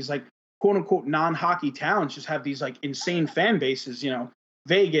 Like when these like quote unquote non-hockey towns just have these like insane fan bases,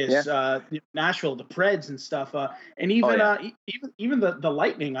 Vegas, Nashville, the Preds and stuff. And even, even the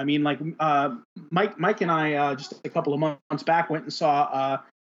Lightning. I mean, like Mike and I just a couple of months back went and saw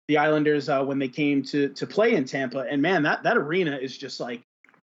the Islanders when they came to play in Tampa. And man, that arena is just like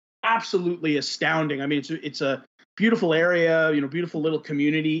absolutely astounding. I mean, it's a beautiful area, beautiful little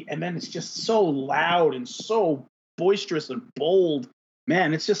community. And then it's just so loud and so boisterous and bold,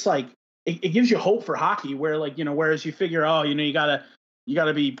 man. It's just like, it gives you hope for hockey where like, whereas you figure, you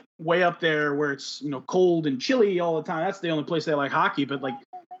gotta be way up there where it's, cold and chilly all the time. That's the only place they like hockey, but like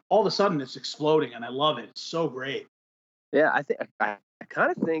all of a sudden it's exploding and I love it. It's so great. Yeah. I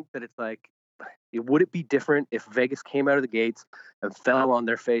kind of think that it's like, would it be different if Vegas came out of the gates and fell on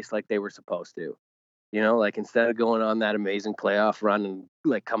their face like they were supposed to? Like instead of going on that amazing playoff run and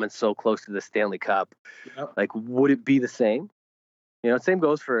like coming so close to the Stanley Cup, like would it be the same? Same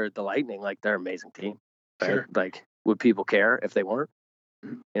goes for the Lightning. Like they're an amazing team. Right? Sure. Like would people care if they weren't?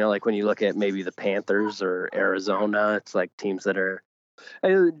 Like when you look at maybe the Panthers or Arizona, it's like teams that are,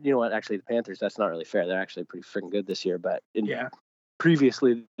 you know what? Actually, the Panthers, that's not really fair. They're actually pretty freaking good this year, but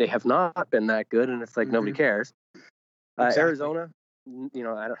previously they have not been that good, and it's like nobody cares. Exactly. Arizona,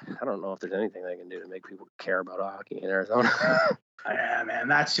 I don't know if there's anything they can do to make people care about hockey in Arizona. Yeah, man,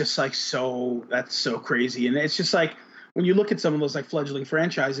 that's just like that's so crazy, and it's just like when you look at some of those like fledgling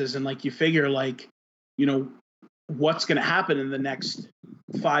franchises, and like you figure like, what's going to happen in the next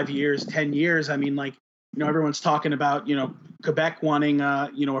 5 years, 10 years. I mean, like everyone's talking about, Quebec wanting,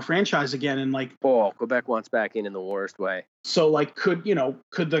 a franchise again. And like, Oh, Quebec wants back in the worst way. so like, could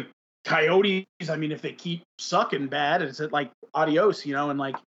the Coyotes, I mean, if they keep sucking bad, is it like adios, and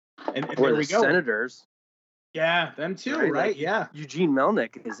like, and Or there the we go. Senators. Yeah, them too, Right, right? like, Yeah. Eugene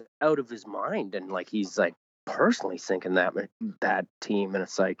Melnick is out of his mind, and like he's like personally sinking that team, and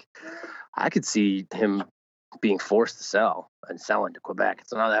it's like I could see him being forced to sell and selling to Quebec.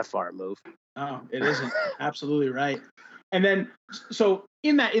 It's not that far a move. Oh, it isn't. Absolutely right. And then, so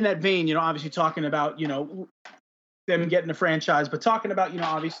in that vein, obviously talking about, them getting a franchise, but talking about,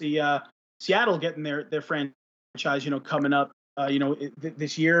 obviously Seattle getting their franchise, coming up,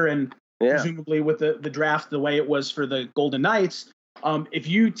 this year, and Yeah. presumably with the draft the way it was for the Golden Knights. If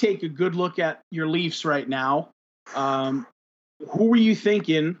you take a good look at your Leafs right now, who were you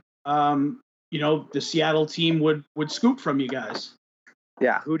thinking, the Seattle team would scoop from you guys?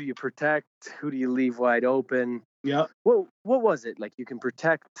 Yeah, who do you protect? Who do you leave wide open? Yep. What was it? Like you can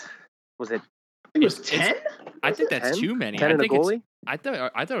protect, was it I think it was 10? I think that's 10? too many. 10 I and a think it's. goalie? I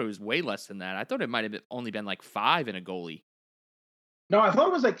thought it was way less than that. I thought it might have only been like 5 in a goalie. No, I thought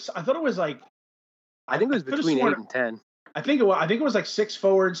it was like I think it was could've between sworn- 8 and 10. I think it was like 6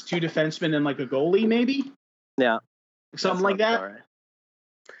 forwards, 2 defensemen, and like a goalie, maybe Yeah. something like that. All right.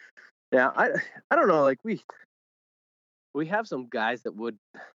 Yeah, I don't know. Like we have some guys that would.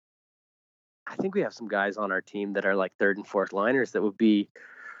 I think we have some guys on our team that are like third and fourth liners that would be,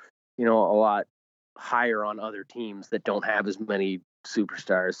 a lot higher on other teams that don't have as many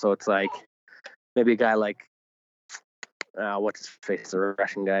superstars. So it's like maybe a guy like what's his face, the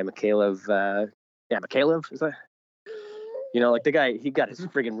Russian guy, Mikhailov. Mikhailov is that? Like the guy, he got his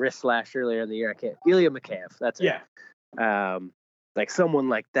friggin' wrist slashed earlier in the year. Ilya Mikheyev. That's it. Yeah. Like someone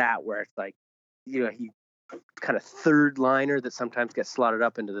like that, where it's like, he kind of third liner that sometimes gets slotted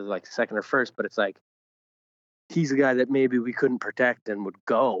up into the like second or first, but it's like he's a guy that maybe we couldn't protect and would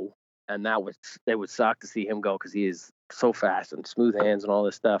go, and it would suck to see him go because he is so fast and smooth hands and all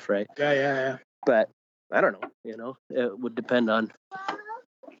this stuff, right? Yeah. But I don't know. It would depend on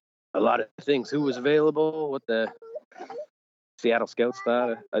a lot of things. Who was available, what the Seattle scouts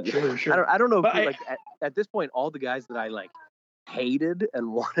thought. Sure. I don't know. But Like at this point, all the guys that I like hated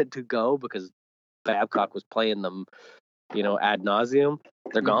and wanted to go because Babcock was playing them, ad nauseum,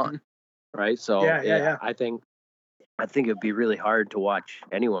 they're gone, right? So Yeah. I think it'd be really hard to watch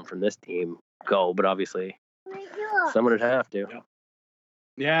anyone from this team go, but obviously someone would have to.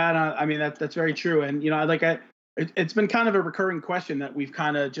 Yeah, no, I mean that's very true, and it's been kind of a recurring question that we've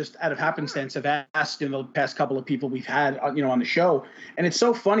kind of just out of happenstance have asked in the past couple of people we've had, on the show, and it's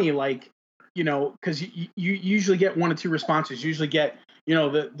so funny, like, because you usually get 1 or 2 responses. You usually get,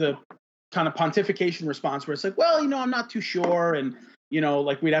 the kind of pontification response where it's like, well, I'm not too sure, and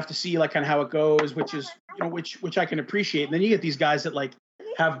like we'd have to see like kind of how it goes, which is which I can appreciate. And then you get these guys that like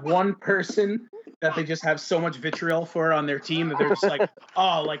have one person that they just have so much vitriol for on their team that they're just like,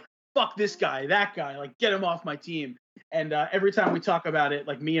 oh, like fuck this guy, that guy, like get him off my team. And every time we talk about it,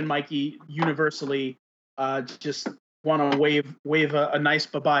 like me and Mikey universally just want to wave a nice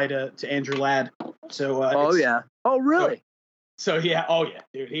bye-bye to Andrew Ladd. So Oh really? So yeah, oh yeah,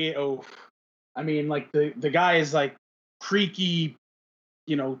 dude. I mean, like the guy is like creaky,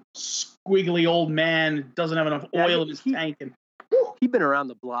 squiggly old man, doesn't have enough oil in his tank, and he's been around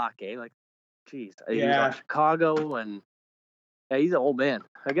the block, eh? Like, geez, he was Yeah. on Chicago, and he's an old man.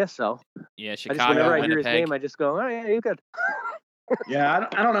 I guess so. Yeah, I just Chicago, whenever I hear his Winnipeg. name, I just go, oh yeah, you good. yeah,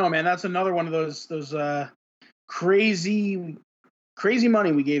 I don't know, man. That's another one of those crazy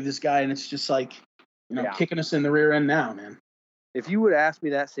money we gave this guy, and it's just like, Yeah. kicking us in the rear end now, man. If you would ask me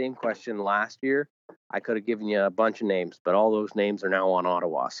that same question last year, I could have given you a bunch of names, but all those names are now on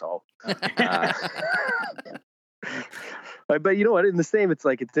Ottawa. So, but you know what? In the same, it's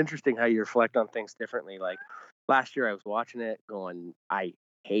like it's interesting how you reflect on things differently. Like last year, I was watching it, going, I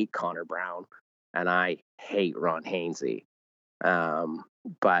hate Connor Brown and I hate Ron Hainsey.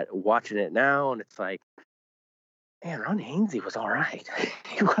 But watching it now, and it's like, man, Ron Hainsey was all right.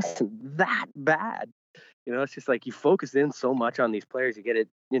 He wasn't that bad. It's just like you focus in so much on these players, you get it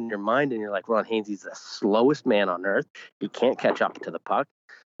in your mind, and you're like, Ron Hainsey's the slowest man on earth. He can't catch up to the puck.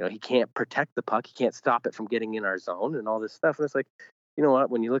 He can't protect the puck. He can't stop it from getting in our zone and all this stuff. And it's like, you know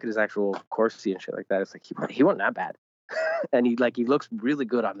what? When you look at his actual Corsi and shit like that, it's like he wasn't that bad. And he looks really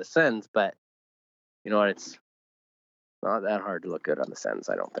good on the Sens, but you know what? It's not that hard to look good on the Sens,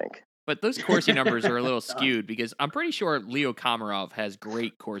 I don't think. But those Corsi numbers are a little skewed because I'm pretty sure Leo Komarov has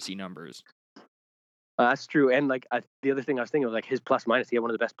great Corsi numbers. That's true. And like the other thing I was thinking was like his plus minus. He had one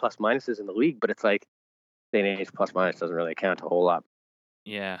of the best plus minuses in the league, but it's like day and age plus minus doesn't really count a whole lot.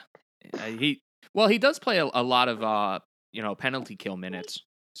 Yeah, Well, he does play a lot of penalty kill minutes,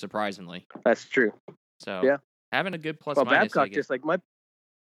 surprisingly. That's true. So Yeah. having a good plus Well, minus. Babcock just like my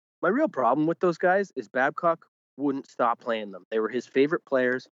real problem with those guys is Babcock wouldn't stop playing them. They were his favorite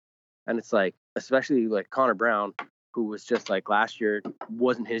players, and it's like, especially like Connor Brown, who was just like last year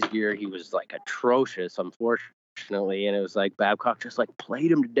wasn't his year. He was like atrocious, unfortunately, and it was like Babcock just like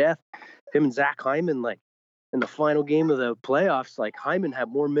played him to death. Him and Zach Hyman, like in the final game of the playoffs, like Hyman had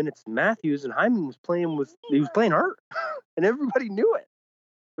more minutes than Matthews, and Hyman was playing hurt, and everybody knew it.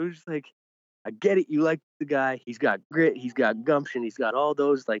 It was just like, I get it, you like the guy. He's got grit, he's got gumption, he's got all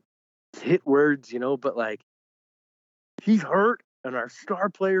those like hit words, but like he's hurt, and our star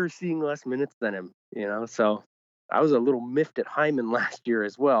player is seeing less minutes than him, So I was a little miffed at Hyman last year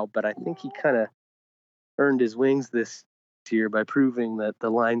as well, but I think he kind of earned his wings this year by proving that the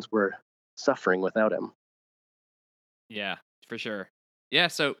lines were suffering without him. Yeah, for sure. Yeah,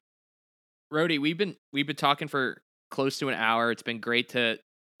 so Rody, we've been talking for close to an hour. It's been great to,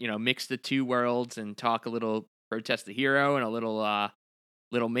 mix the two worlds and talk a little Protest the Hero and a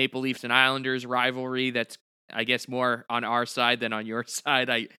little Maple Leafs and Islanders rivalry that's, I guess, more on our side than on your side.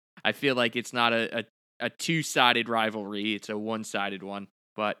 I feel like it's not a two-sided rivalry, it's a one-sided one.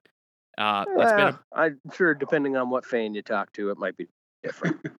 But it's been I'm sure depending on what fan you talk to, it might be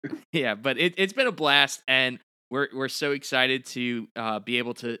different. Yeah, but it's been a blast, and we're so excited to be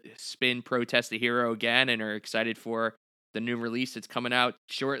able to spin Protest the Hero again, and are excited for the new release that's coming out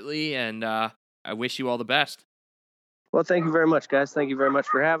shortly. And I wish you all the best. Well, thank you very much, guys. Thank you very much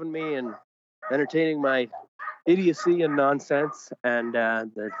for having me and entertaining my idiocy and nonsense, and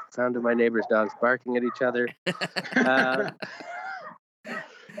the sound of my neighbors' dogs barking at each other.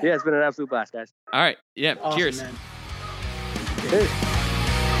 Yeah, it's been an absolute blast, guys. All right. Yeah. Awesome, Cheers. man. Cheers.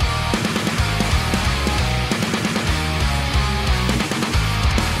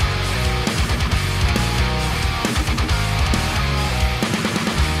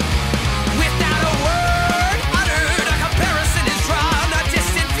 Without a word uttered, a comparison is drawn. A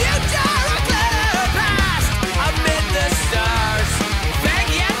distant future, a clear past. Amid the stars,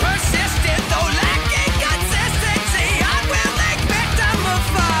 vague yet persistent, though lacking consistency, unwilling victim of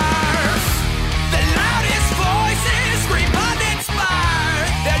farce. The loudest voices scream uninspired.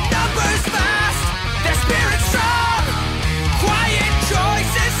 Their numbers vast, their spirits strong. Quiet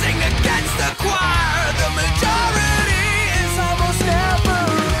choices sing against the choir. The majority is almost never wrong.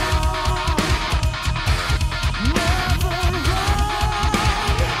 Never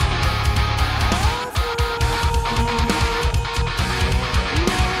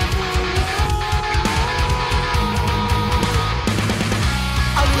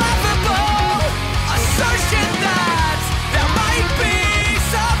a laughable assertion that there might be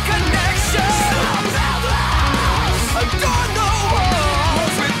some connection. Adorn the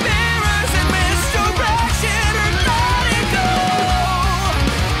walls with mirrors and misdirection, or let it go.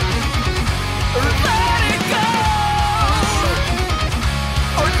 Or let it go.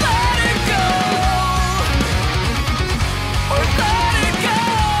 Or let it go. Or let it go.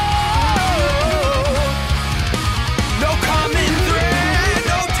 No common thread,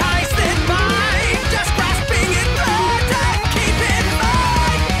 no ties that bind, just grasping in blood and keep in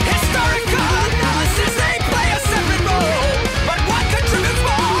mind. Historical analysis, they play a separate role, but what contributes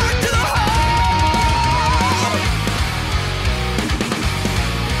more to the whole?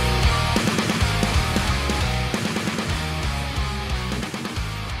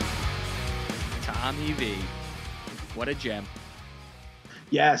 Tommy V. What a gem.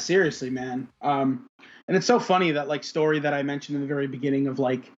 Yeah, seriously, man. And it's so funny that like story that I mentioned in the very beginning of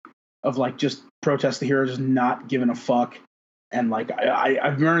just Protest the Hero, just not giving a fuck. And like I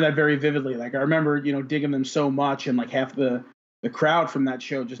remember that very vividly. Like I remember, digging them so much, and like half the crowd from that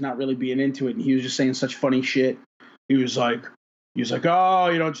show just not really being into it. And he was just saying such funny shit. He was like,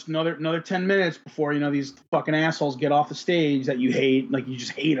 oh, just another 10 minutes before, these fucking assholes get off the stage that you hate. Like you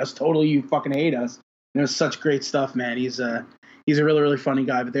just hate us totally. You fucking hate us. It's such great stuff, man. He's a really, really funny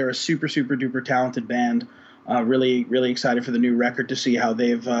guy, but they're a super, super duper talented band. Really, really excited for the new record to see how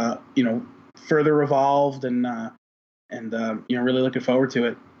they've, further evolved, and really looking forward to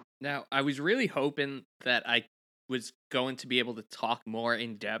it. Now, I was really hoping that I was going to be able to talk more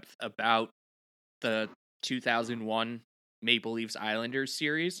in depth about the 2001 Maple Leafs Islanders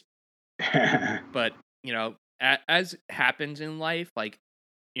series. But, as happens in life, like,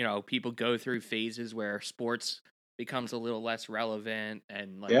 people go through phases where sports becomes a little less relevant,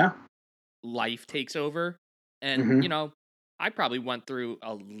 and like life takes over. And, I probably went through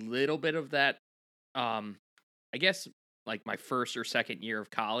a little bit of that, I guess, like my first or second year of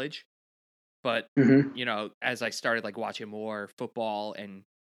college. But, as I started like watching more football and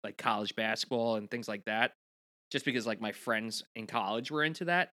like college basketball and things like that, just because like my friends in college were into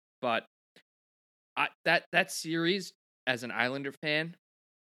that. But that series as an Islander fan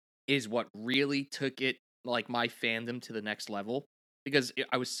is what really took it like my fandom to the next level because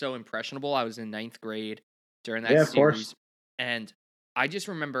I was so impressionable. I was in ninth grade during that Yeah, of course. series, and I just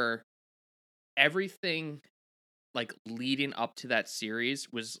remember everything like leading up to that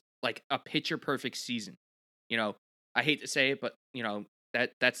series was like a picture perfect season. You know, I hate to say it, but you know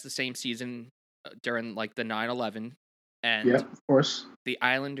that's the same season during like the 9/11, Yeah, and of course. the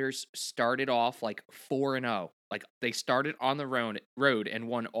Islanders started off like 4-0. Like they started on the road and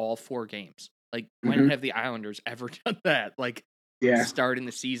won all 4 games. Like when Hmm. have the Islanders ever done that? Like Yeah. starting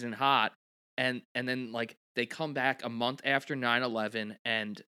the season hot and then like they come back a month after 9/11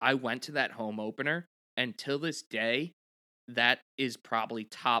 and I went to that home opener and till this day that is probably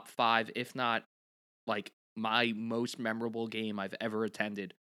top 5 if not like my most memorable game I've ever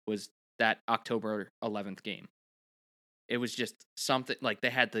attended was that October 11th game. It was just something like they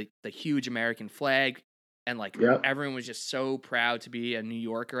had the huge American flag and like Yep. everyone was just so proud to be a New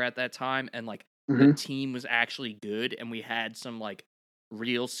Yorker at that time and like the Hmm. team was actually good and we had some like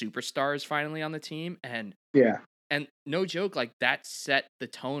real superstars finally on the team Yeah. and no joke like that set the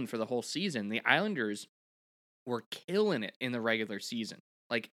tone for the whole season. The Islanders were killing it in the regular season.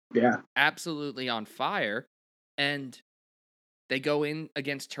 Like Yeah. absolutely on fire and they go in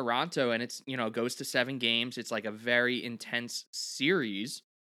against Toronto and it's, you know, goes to 7 games. It's like a very intense series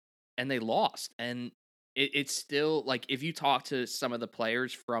and they lost. And it's still like if you talk to some of the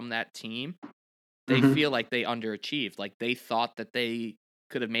players from that team, they Hmm. feel like they underachieved. Like they thought that they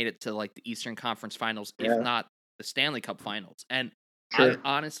could have made it to like the Eastern Conference Finals, if Yeah. not the Stanley Cup Finals. And I Sure.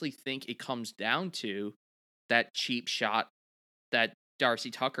 honestly think it comes down to that cheap shot that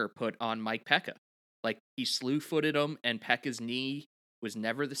Darcy Tucker put on Mike Pekka. Like he slew footed him, and Pekka's knee was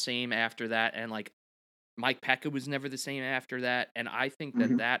never the same after that. And like Mike Pekka was never the same after that. And I think that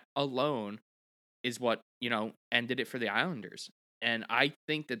Hmm. that alone is what, you know, ended it for the Islanders. And I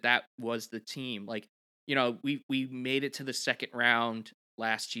think that that was the team. Like, you know, we made it to the second round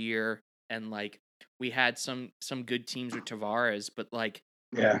last year, and like we had some good teams with Tavares, but like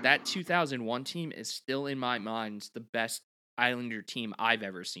Yeah. that 2001 team is still in my mind the best Islander team I've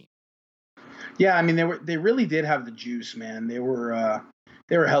ever seen. Yeah, I mean they really did have the juice, man. They were a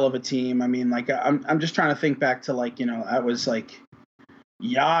hell of a team. I mean, like I'm just trying to think back to like, you know, I was like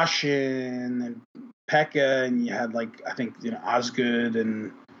Yashin and Pekka and you had like I think, you know, Osgood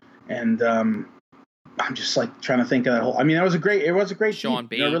and I'm just like trying to think of that whole I mean, it was a great Sean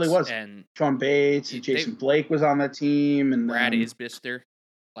team. You know, it really Bates was. and Sean Bates and Jason Blake was on that team and Brad Isbister.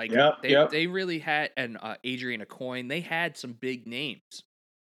 Like yep. they really had and Adrian Acoin, they had some big names.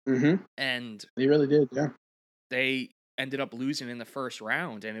 Mhm. And They really did, yeah. they ended up losing in the first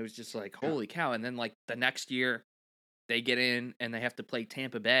round and it was just like holy cow. And then like the next year they get in and they have to play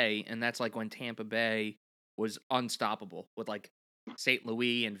Tampa Bay and that's like when Tampa Bay was unstoppable with like St.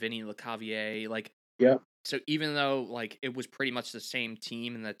 Louis and Vinny Lecavalier. Like Yep. so even though like it was pretty much the same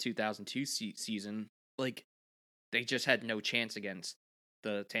team in the 2002 season, like they just had no chance against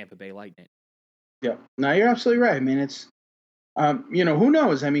the Tampa Bay Lightning. Yep. No, you're absolutely right. I mean, it's you know, who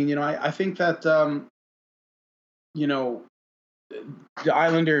knows? I mean, you know, I think that you know, the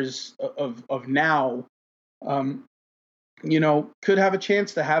Islanders of now you know, could have a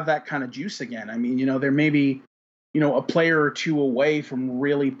chance to have that kind of juice again. I mean, you know, there may be, you know, a player or two away from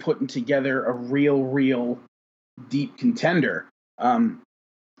really putting together a real deep contender.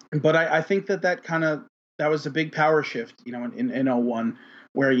 But I think that was a big power shift, you know, in 01,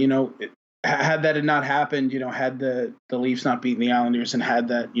 where, you know, had that had not happened, you know, had the Leafs not beaten the Islanders and had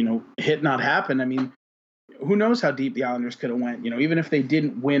that, you know, hit not happen, I mean, who knows how deep the Islanders could have went, you know, even if they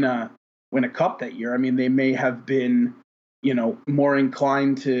didn't win a cup that year. I mean, they may have been, you know, more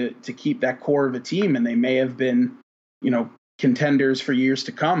inclined to keep that core of a team and they may have been, you know, contenders for years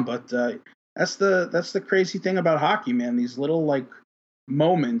to come. But that's the crazy thing about hockey, man. These little like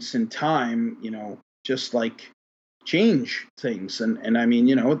moments in time, you know, just like change things. And I mean,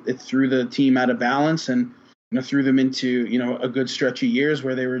 you know, it threw the team out of balance and, you know, threw them into, you know, a good stretch of years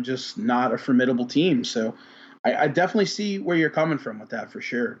where they were just not a formidable team. So I definitely see where you're coming from with that for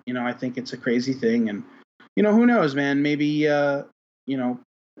sure. You know, I think it's a crazy thing. And, you know, who knows, man, maybe, you know,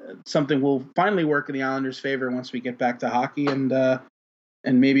 something will finally work in the Islanders' favor once we get back to hockey and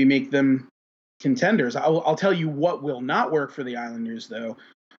maybe make them contenders. I'll tell you what will not work for the Islanders, though,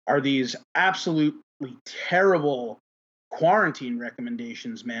 are these absolutely terrible quarantine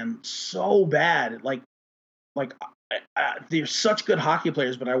recommendations, man. So bad. Like they're such good hockey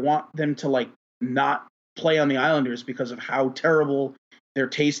players, but I want them to like not play on the Islanders because of how terrible their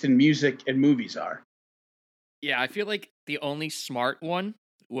taste in music and movies are. Yeah, I feel like the only smart one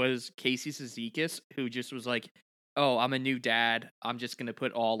was Casey Cizikas, who just was like, "Oh, I'm a new dad. I'm just gonna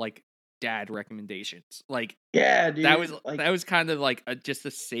put all like dad recommendations." Like Yeah, dude. that was kind of like just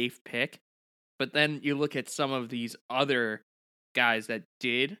a safe pick. But then you look at some of these other guys that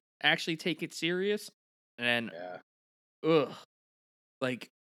did actually take it serious, and ugh, like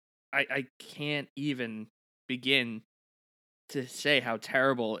I can't even begin to say how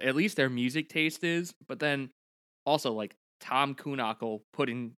terrible at least their music taste is. But then also like Tom Kuhnackel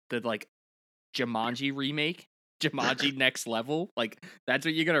putting the like Jumanji remake, Jumanji Next Level, like that's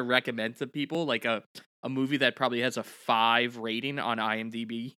what you're gonna recommend to people, like a movie that probably has a 5 rating on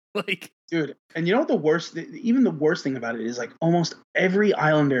IMDb, like. Dude, and you know what even the worst thing about it is, like, almost every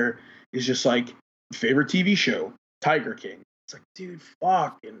Islander is just like, favorite TV show, Tiger King. It's like, dude,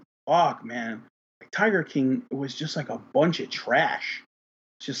 fuck, man. Like, Tiger King was just like a bunch of trash.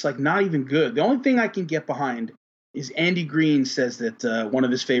 It's just like not even good. The only thing I can get behind is Andy Green says that one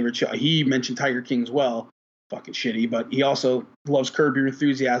of his favorite shows, he mentioned Tiger King as well, fucking shitty, but he also loves Curb Your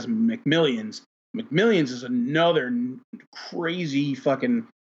Enthusiasm and McMillions. McMillions is another crazy fucking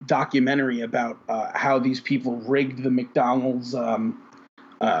documentary about how these people rigged the McDonald's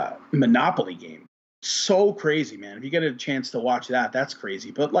Monopoly game. So crazy, man. If you get a chance to watch that, that's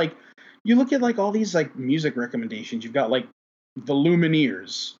crazy. But like, you look at like all these like music recommendations. You've got like the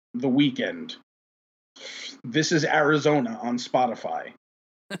Lumineers, The Weeknd. This is Arizona on Spotify.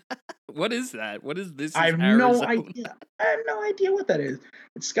 What is that? What is this? I have no idea. I have no idea what that is.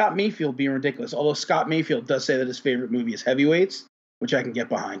 It's Scott Mayfield being ridiculous. Although Scott Mayfield does say that his favorite movie is Heavyweights, which I can get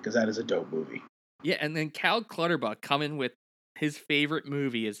behind because that is a dope movie. Yeah, and then Cal Clutterbuck coming with his favorite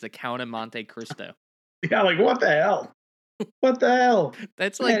movie is The Count of Monte Cristo. Yeah, like what the hell? What the hell?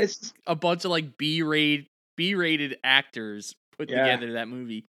 That's like a bunch of like B-rated actors put together that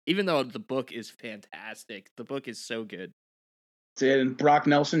movie. Even though the book is fantastic, the book is so good. And Brock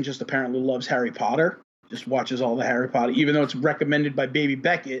Nelson just apparently loves Harry Potter. Just watches all the Harry Potter, even though it's recommended by Baby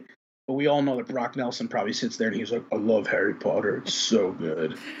Beckett. But we all know that Brock Nelson probably sits there and he's like, I love Harry Potter. It's so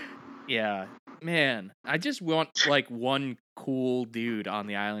good. Yeah, man. I just want like one cool dude on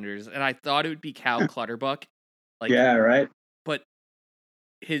the Islanders. And I thought it would be Cal Clutterbuck. Like, yeah, right. But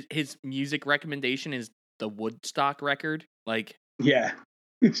his music recommendation is the Woodstock record. Like, yeah.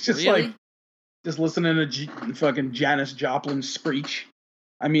 It's just really? like just listening to fucking Janis Joplin screech.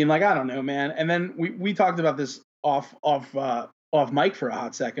 I mean, like, I don't know, man. And then we talked about this off mic for a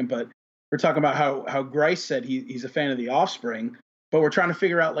hot second, but we're talking about how Grice said he's a fan of the Offspring, but we're trying to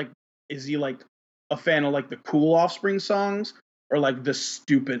figure out, like, is he like a fan of like the cool Offspring songs or like the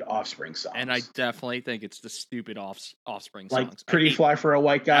stupid Offspring songs? And I definitely think it's the stupid Offspring songs. Like Pretty Fly for a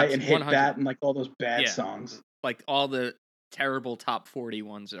White Guy and Hit 100. That and like all those bad songs. Like all the terrible top 40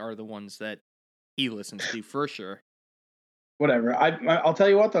 ones are the ones that he listens to for sure. Whatever. I'll tell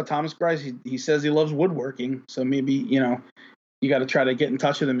you what though, Thomas Grice, he says he loves woodworking, so maybe, you know, you got to try to get in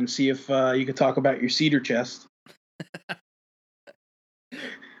touch with him and see if you could talk about your cedar chest.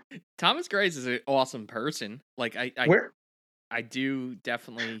 Thomas Grice is an awesome person. Like I do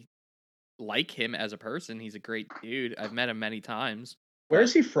definitely like him as a person. He's a great dude. I've met him many times. Where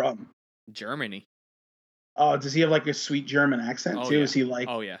is he from? Germany. Oh, does he have like a sweet German accent too? Yeah. Is he like?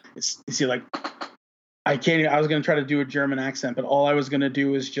 Oh yeah. Is he like? I can't. I was gonna try to do a German accent, but all I was gonna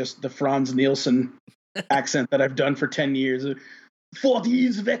do is just the Franz Nielsen accent that I've done for 10 years. 40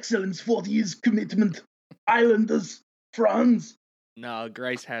 years of excellence, 40 years commitment, Islanders, Franz. No,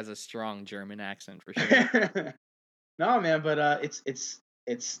 Grice has a strong German accent for sure. No, man, but it's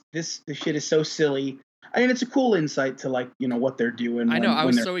this shit is so silly. I mean, it's a cool insight to, like, you know, what they're doing. I know. I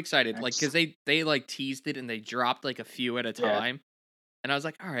was so excited, like, because they like teased it and they dropped like a few at a time, and I was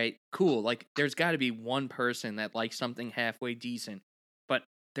like, all right, cool. Like, there's got to be one person that likes something halfway decent, but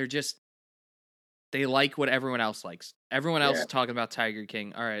they like what everyone else likes. Everyone else is talking about Tiger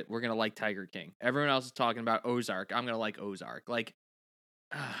King. All right, we're gonna like Tiger King. Everyone else is talking about Ozark. I'm gonna like Ozark. Like,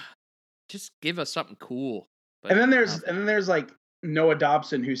 just give us something cool. But and then there's like Noah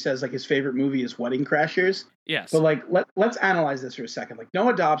Dobson, who says like his favorite movie is Wedding Crashers. Yes. But like let's analyze this for a second. Like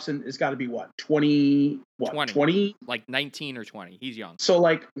Noah Dobson has got to be 20? Like 19 or 20. He's young. So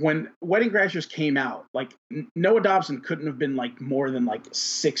like when Wedding Crashers came out, like Noah Dobson couldn't have been like more than like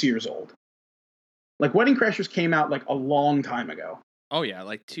 6 years old. Like Wedding Crashers came out like a long time ago. Oh yeah,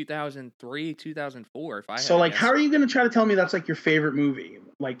 like 2003, 2004. If I so like, how are you gonna try to tell me that's like your favorite movie?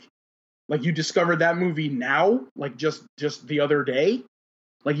 Like you discovered that movie now, like just the other day?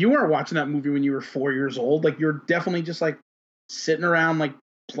 Like you weren't watching that movie when you were 4 years old. Like you're definitely just like sitting around like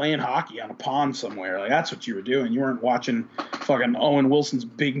playing hockey on a pond somewhere. Like, that's what you were doing. You weren't watching fucking Owen Wilson's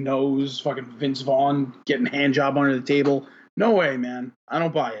big nose, fucking Vince Vaughn getting hand job under the table. No way, man. I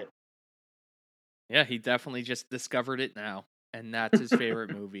don't buy it. Yeah, he definitely just discovered it now, and that's his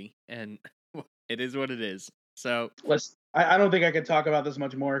favorite movie, and it is what it is. So I don't think I can talk about this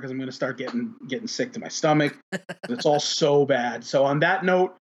much more because I'm going to start getting sick to my stomach. It's all so bad. So on that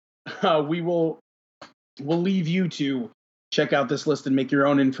note, we'll leave you to check out this list and make your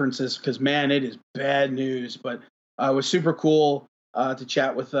own inferences because, man, it is bad news. But it was super cool to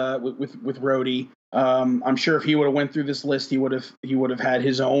chat with Rhodey. I'm sure if he would have went through this list, he would have had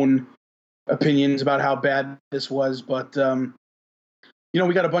his own opinions about how bad this was. But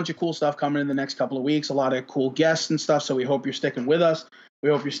we got a bunch of cool stuff coming in the next couple of weeks, a lot of cool guests and stuff. So we hope you're sticking with us. We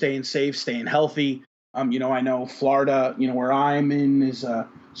hope you're staying safe, staying healthy. I know Florida, where I'm in, is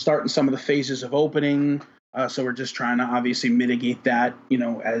starting some of the phases of opening. So we're just trying to obviously mitigate that,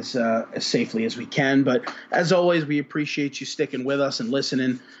 as safely as we can. But as always, we appreciate you sticking with us and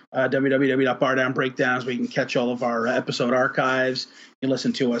listening. www.bardownbreakdowns, where you can catch all of our episode archives. You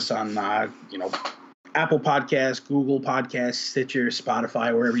listen to us on, Apple Podcasts, Google Podcasts, Stitcher,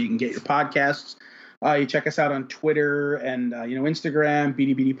 Spotify, wherever you can get your podcasts. You check us out on Twitter and, Instagram,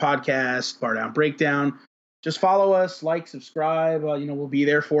 BDBD Podcast, Bar Down Breakdown. Just follow us, like, subscribe. We'll be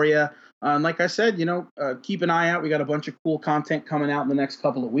there for you. And like I said, keep an eye out. We got a bunch of cool content coming out in the next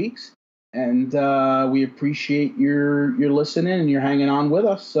couple of weeks. And we appreciate your listening and you're hanging on with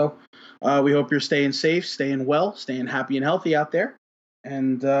us. So we hope you're staying safe, staying well, staying happy and healthy out there.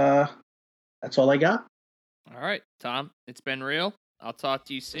 And that's all I got. All right, Tom, it's been real. I'll talk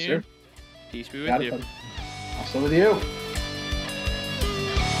to you soon. Sure. Peace be with you. Also with you.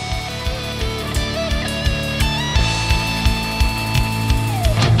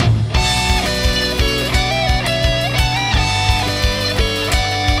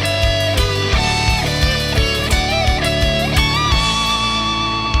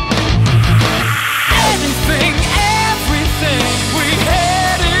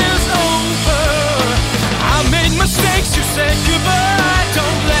 Said goodbye,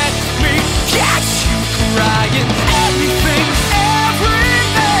 don't let me catch you crying. Everything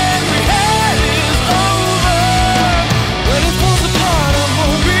we had is over. When it falls apart, I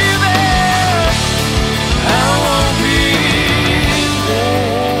won't be there. I won't be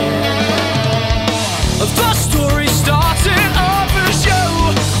there. The story started off a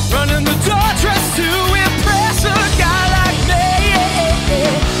show, running the door dressed to impress a guy like me.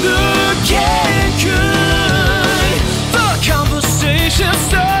 Looking good. Conversation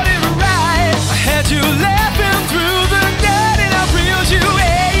started right. I had you laughing through the night, and I reeled you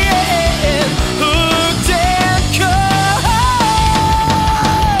in, hooked and caught.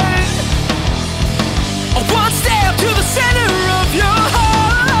 One step to the center of your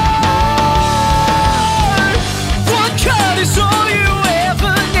heart. One cut is all you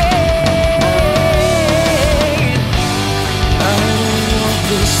ever need. I don't want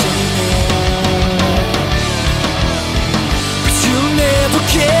this anymore.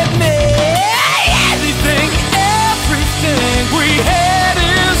 Get me. Everything we had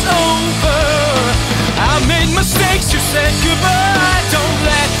is over. I made mistakes, you said goodbye. Don't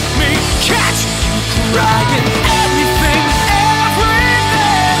let me catch you crying. Everything we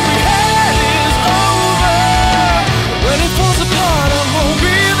had is over. When it falls apart, I won't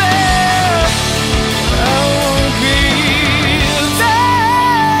be there. I won't be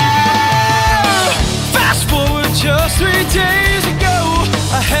there. Fast forward just 3 days ago,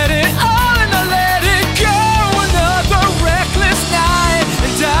 I had it all and I let it go. Another reckless night,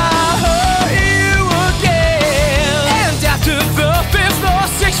 and I hurt you again. And after the 5th or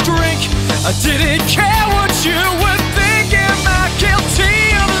 6th drink, I didn't care what you were thinking. Am I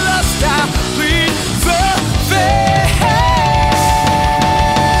guilty of lust? I plead the fifth.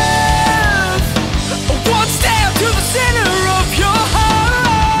 One step to the center of your heart.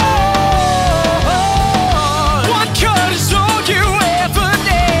 One cut is all you ever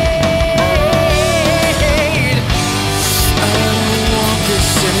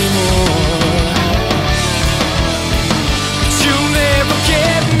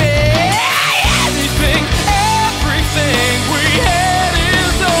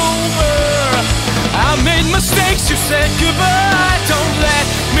mistakes, you said goodbye. Don't let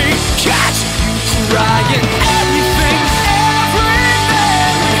me catch you crying.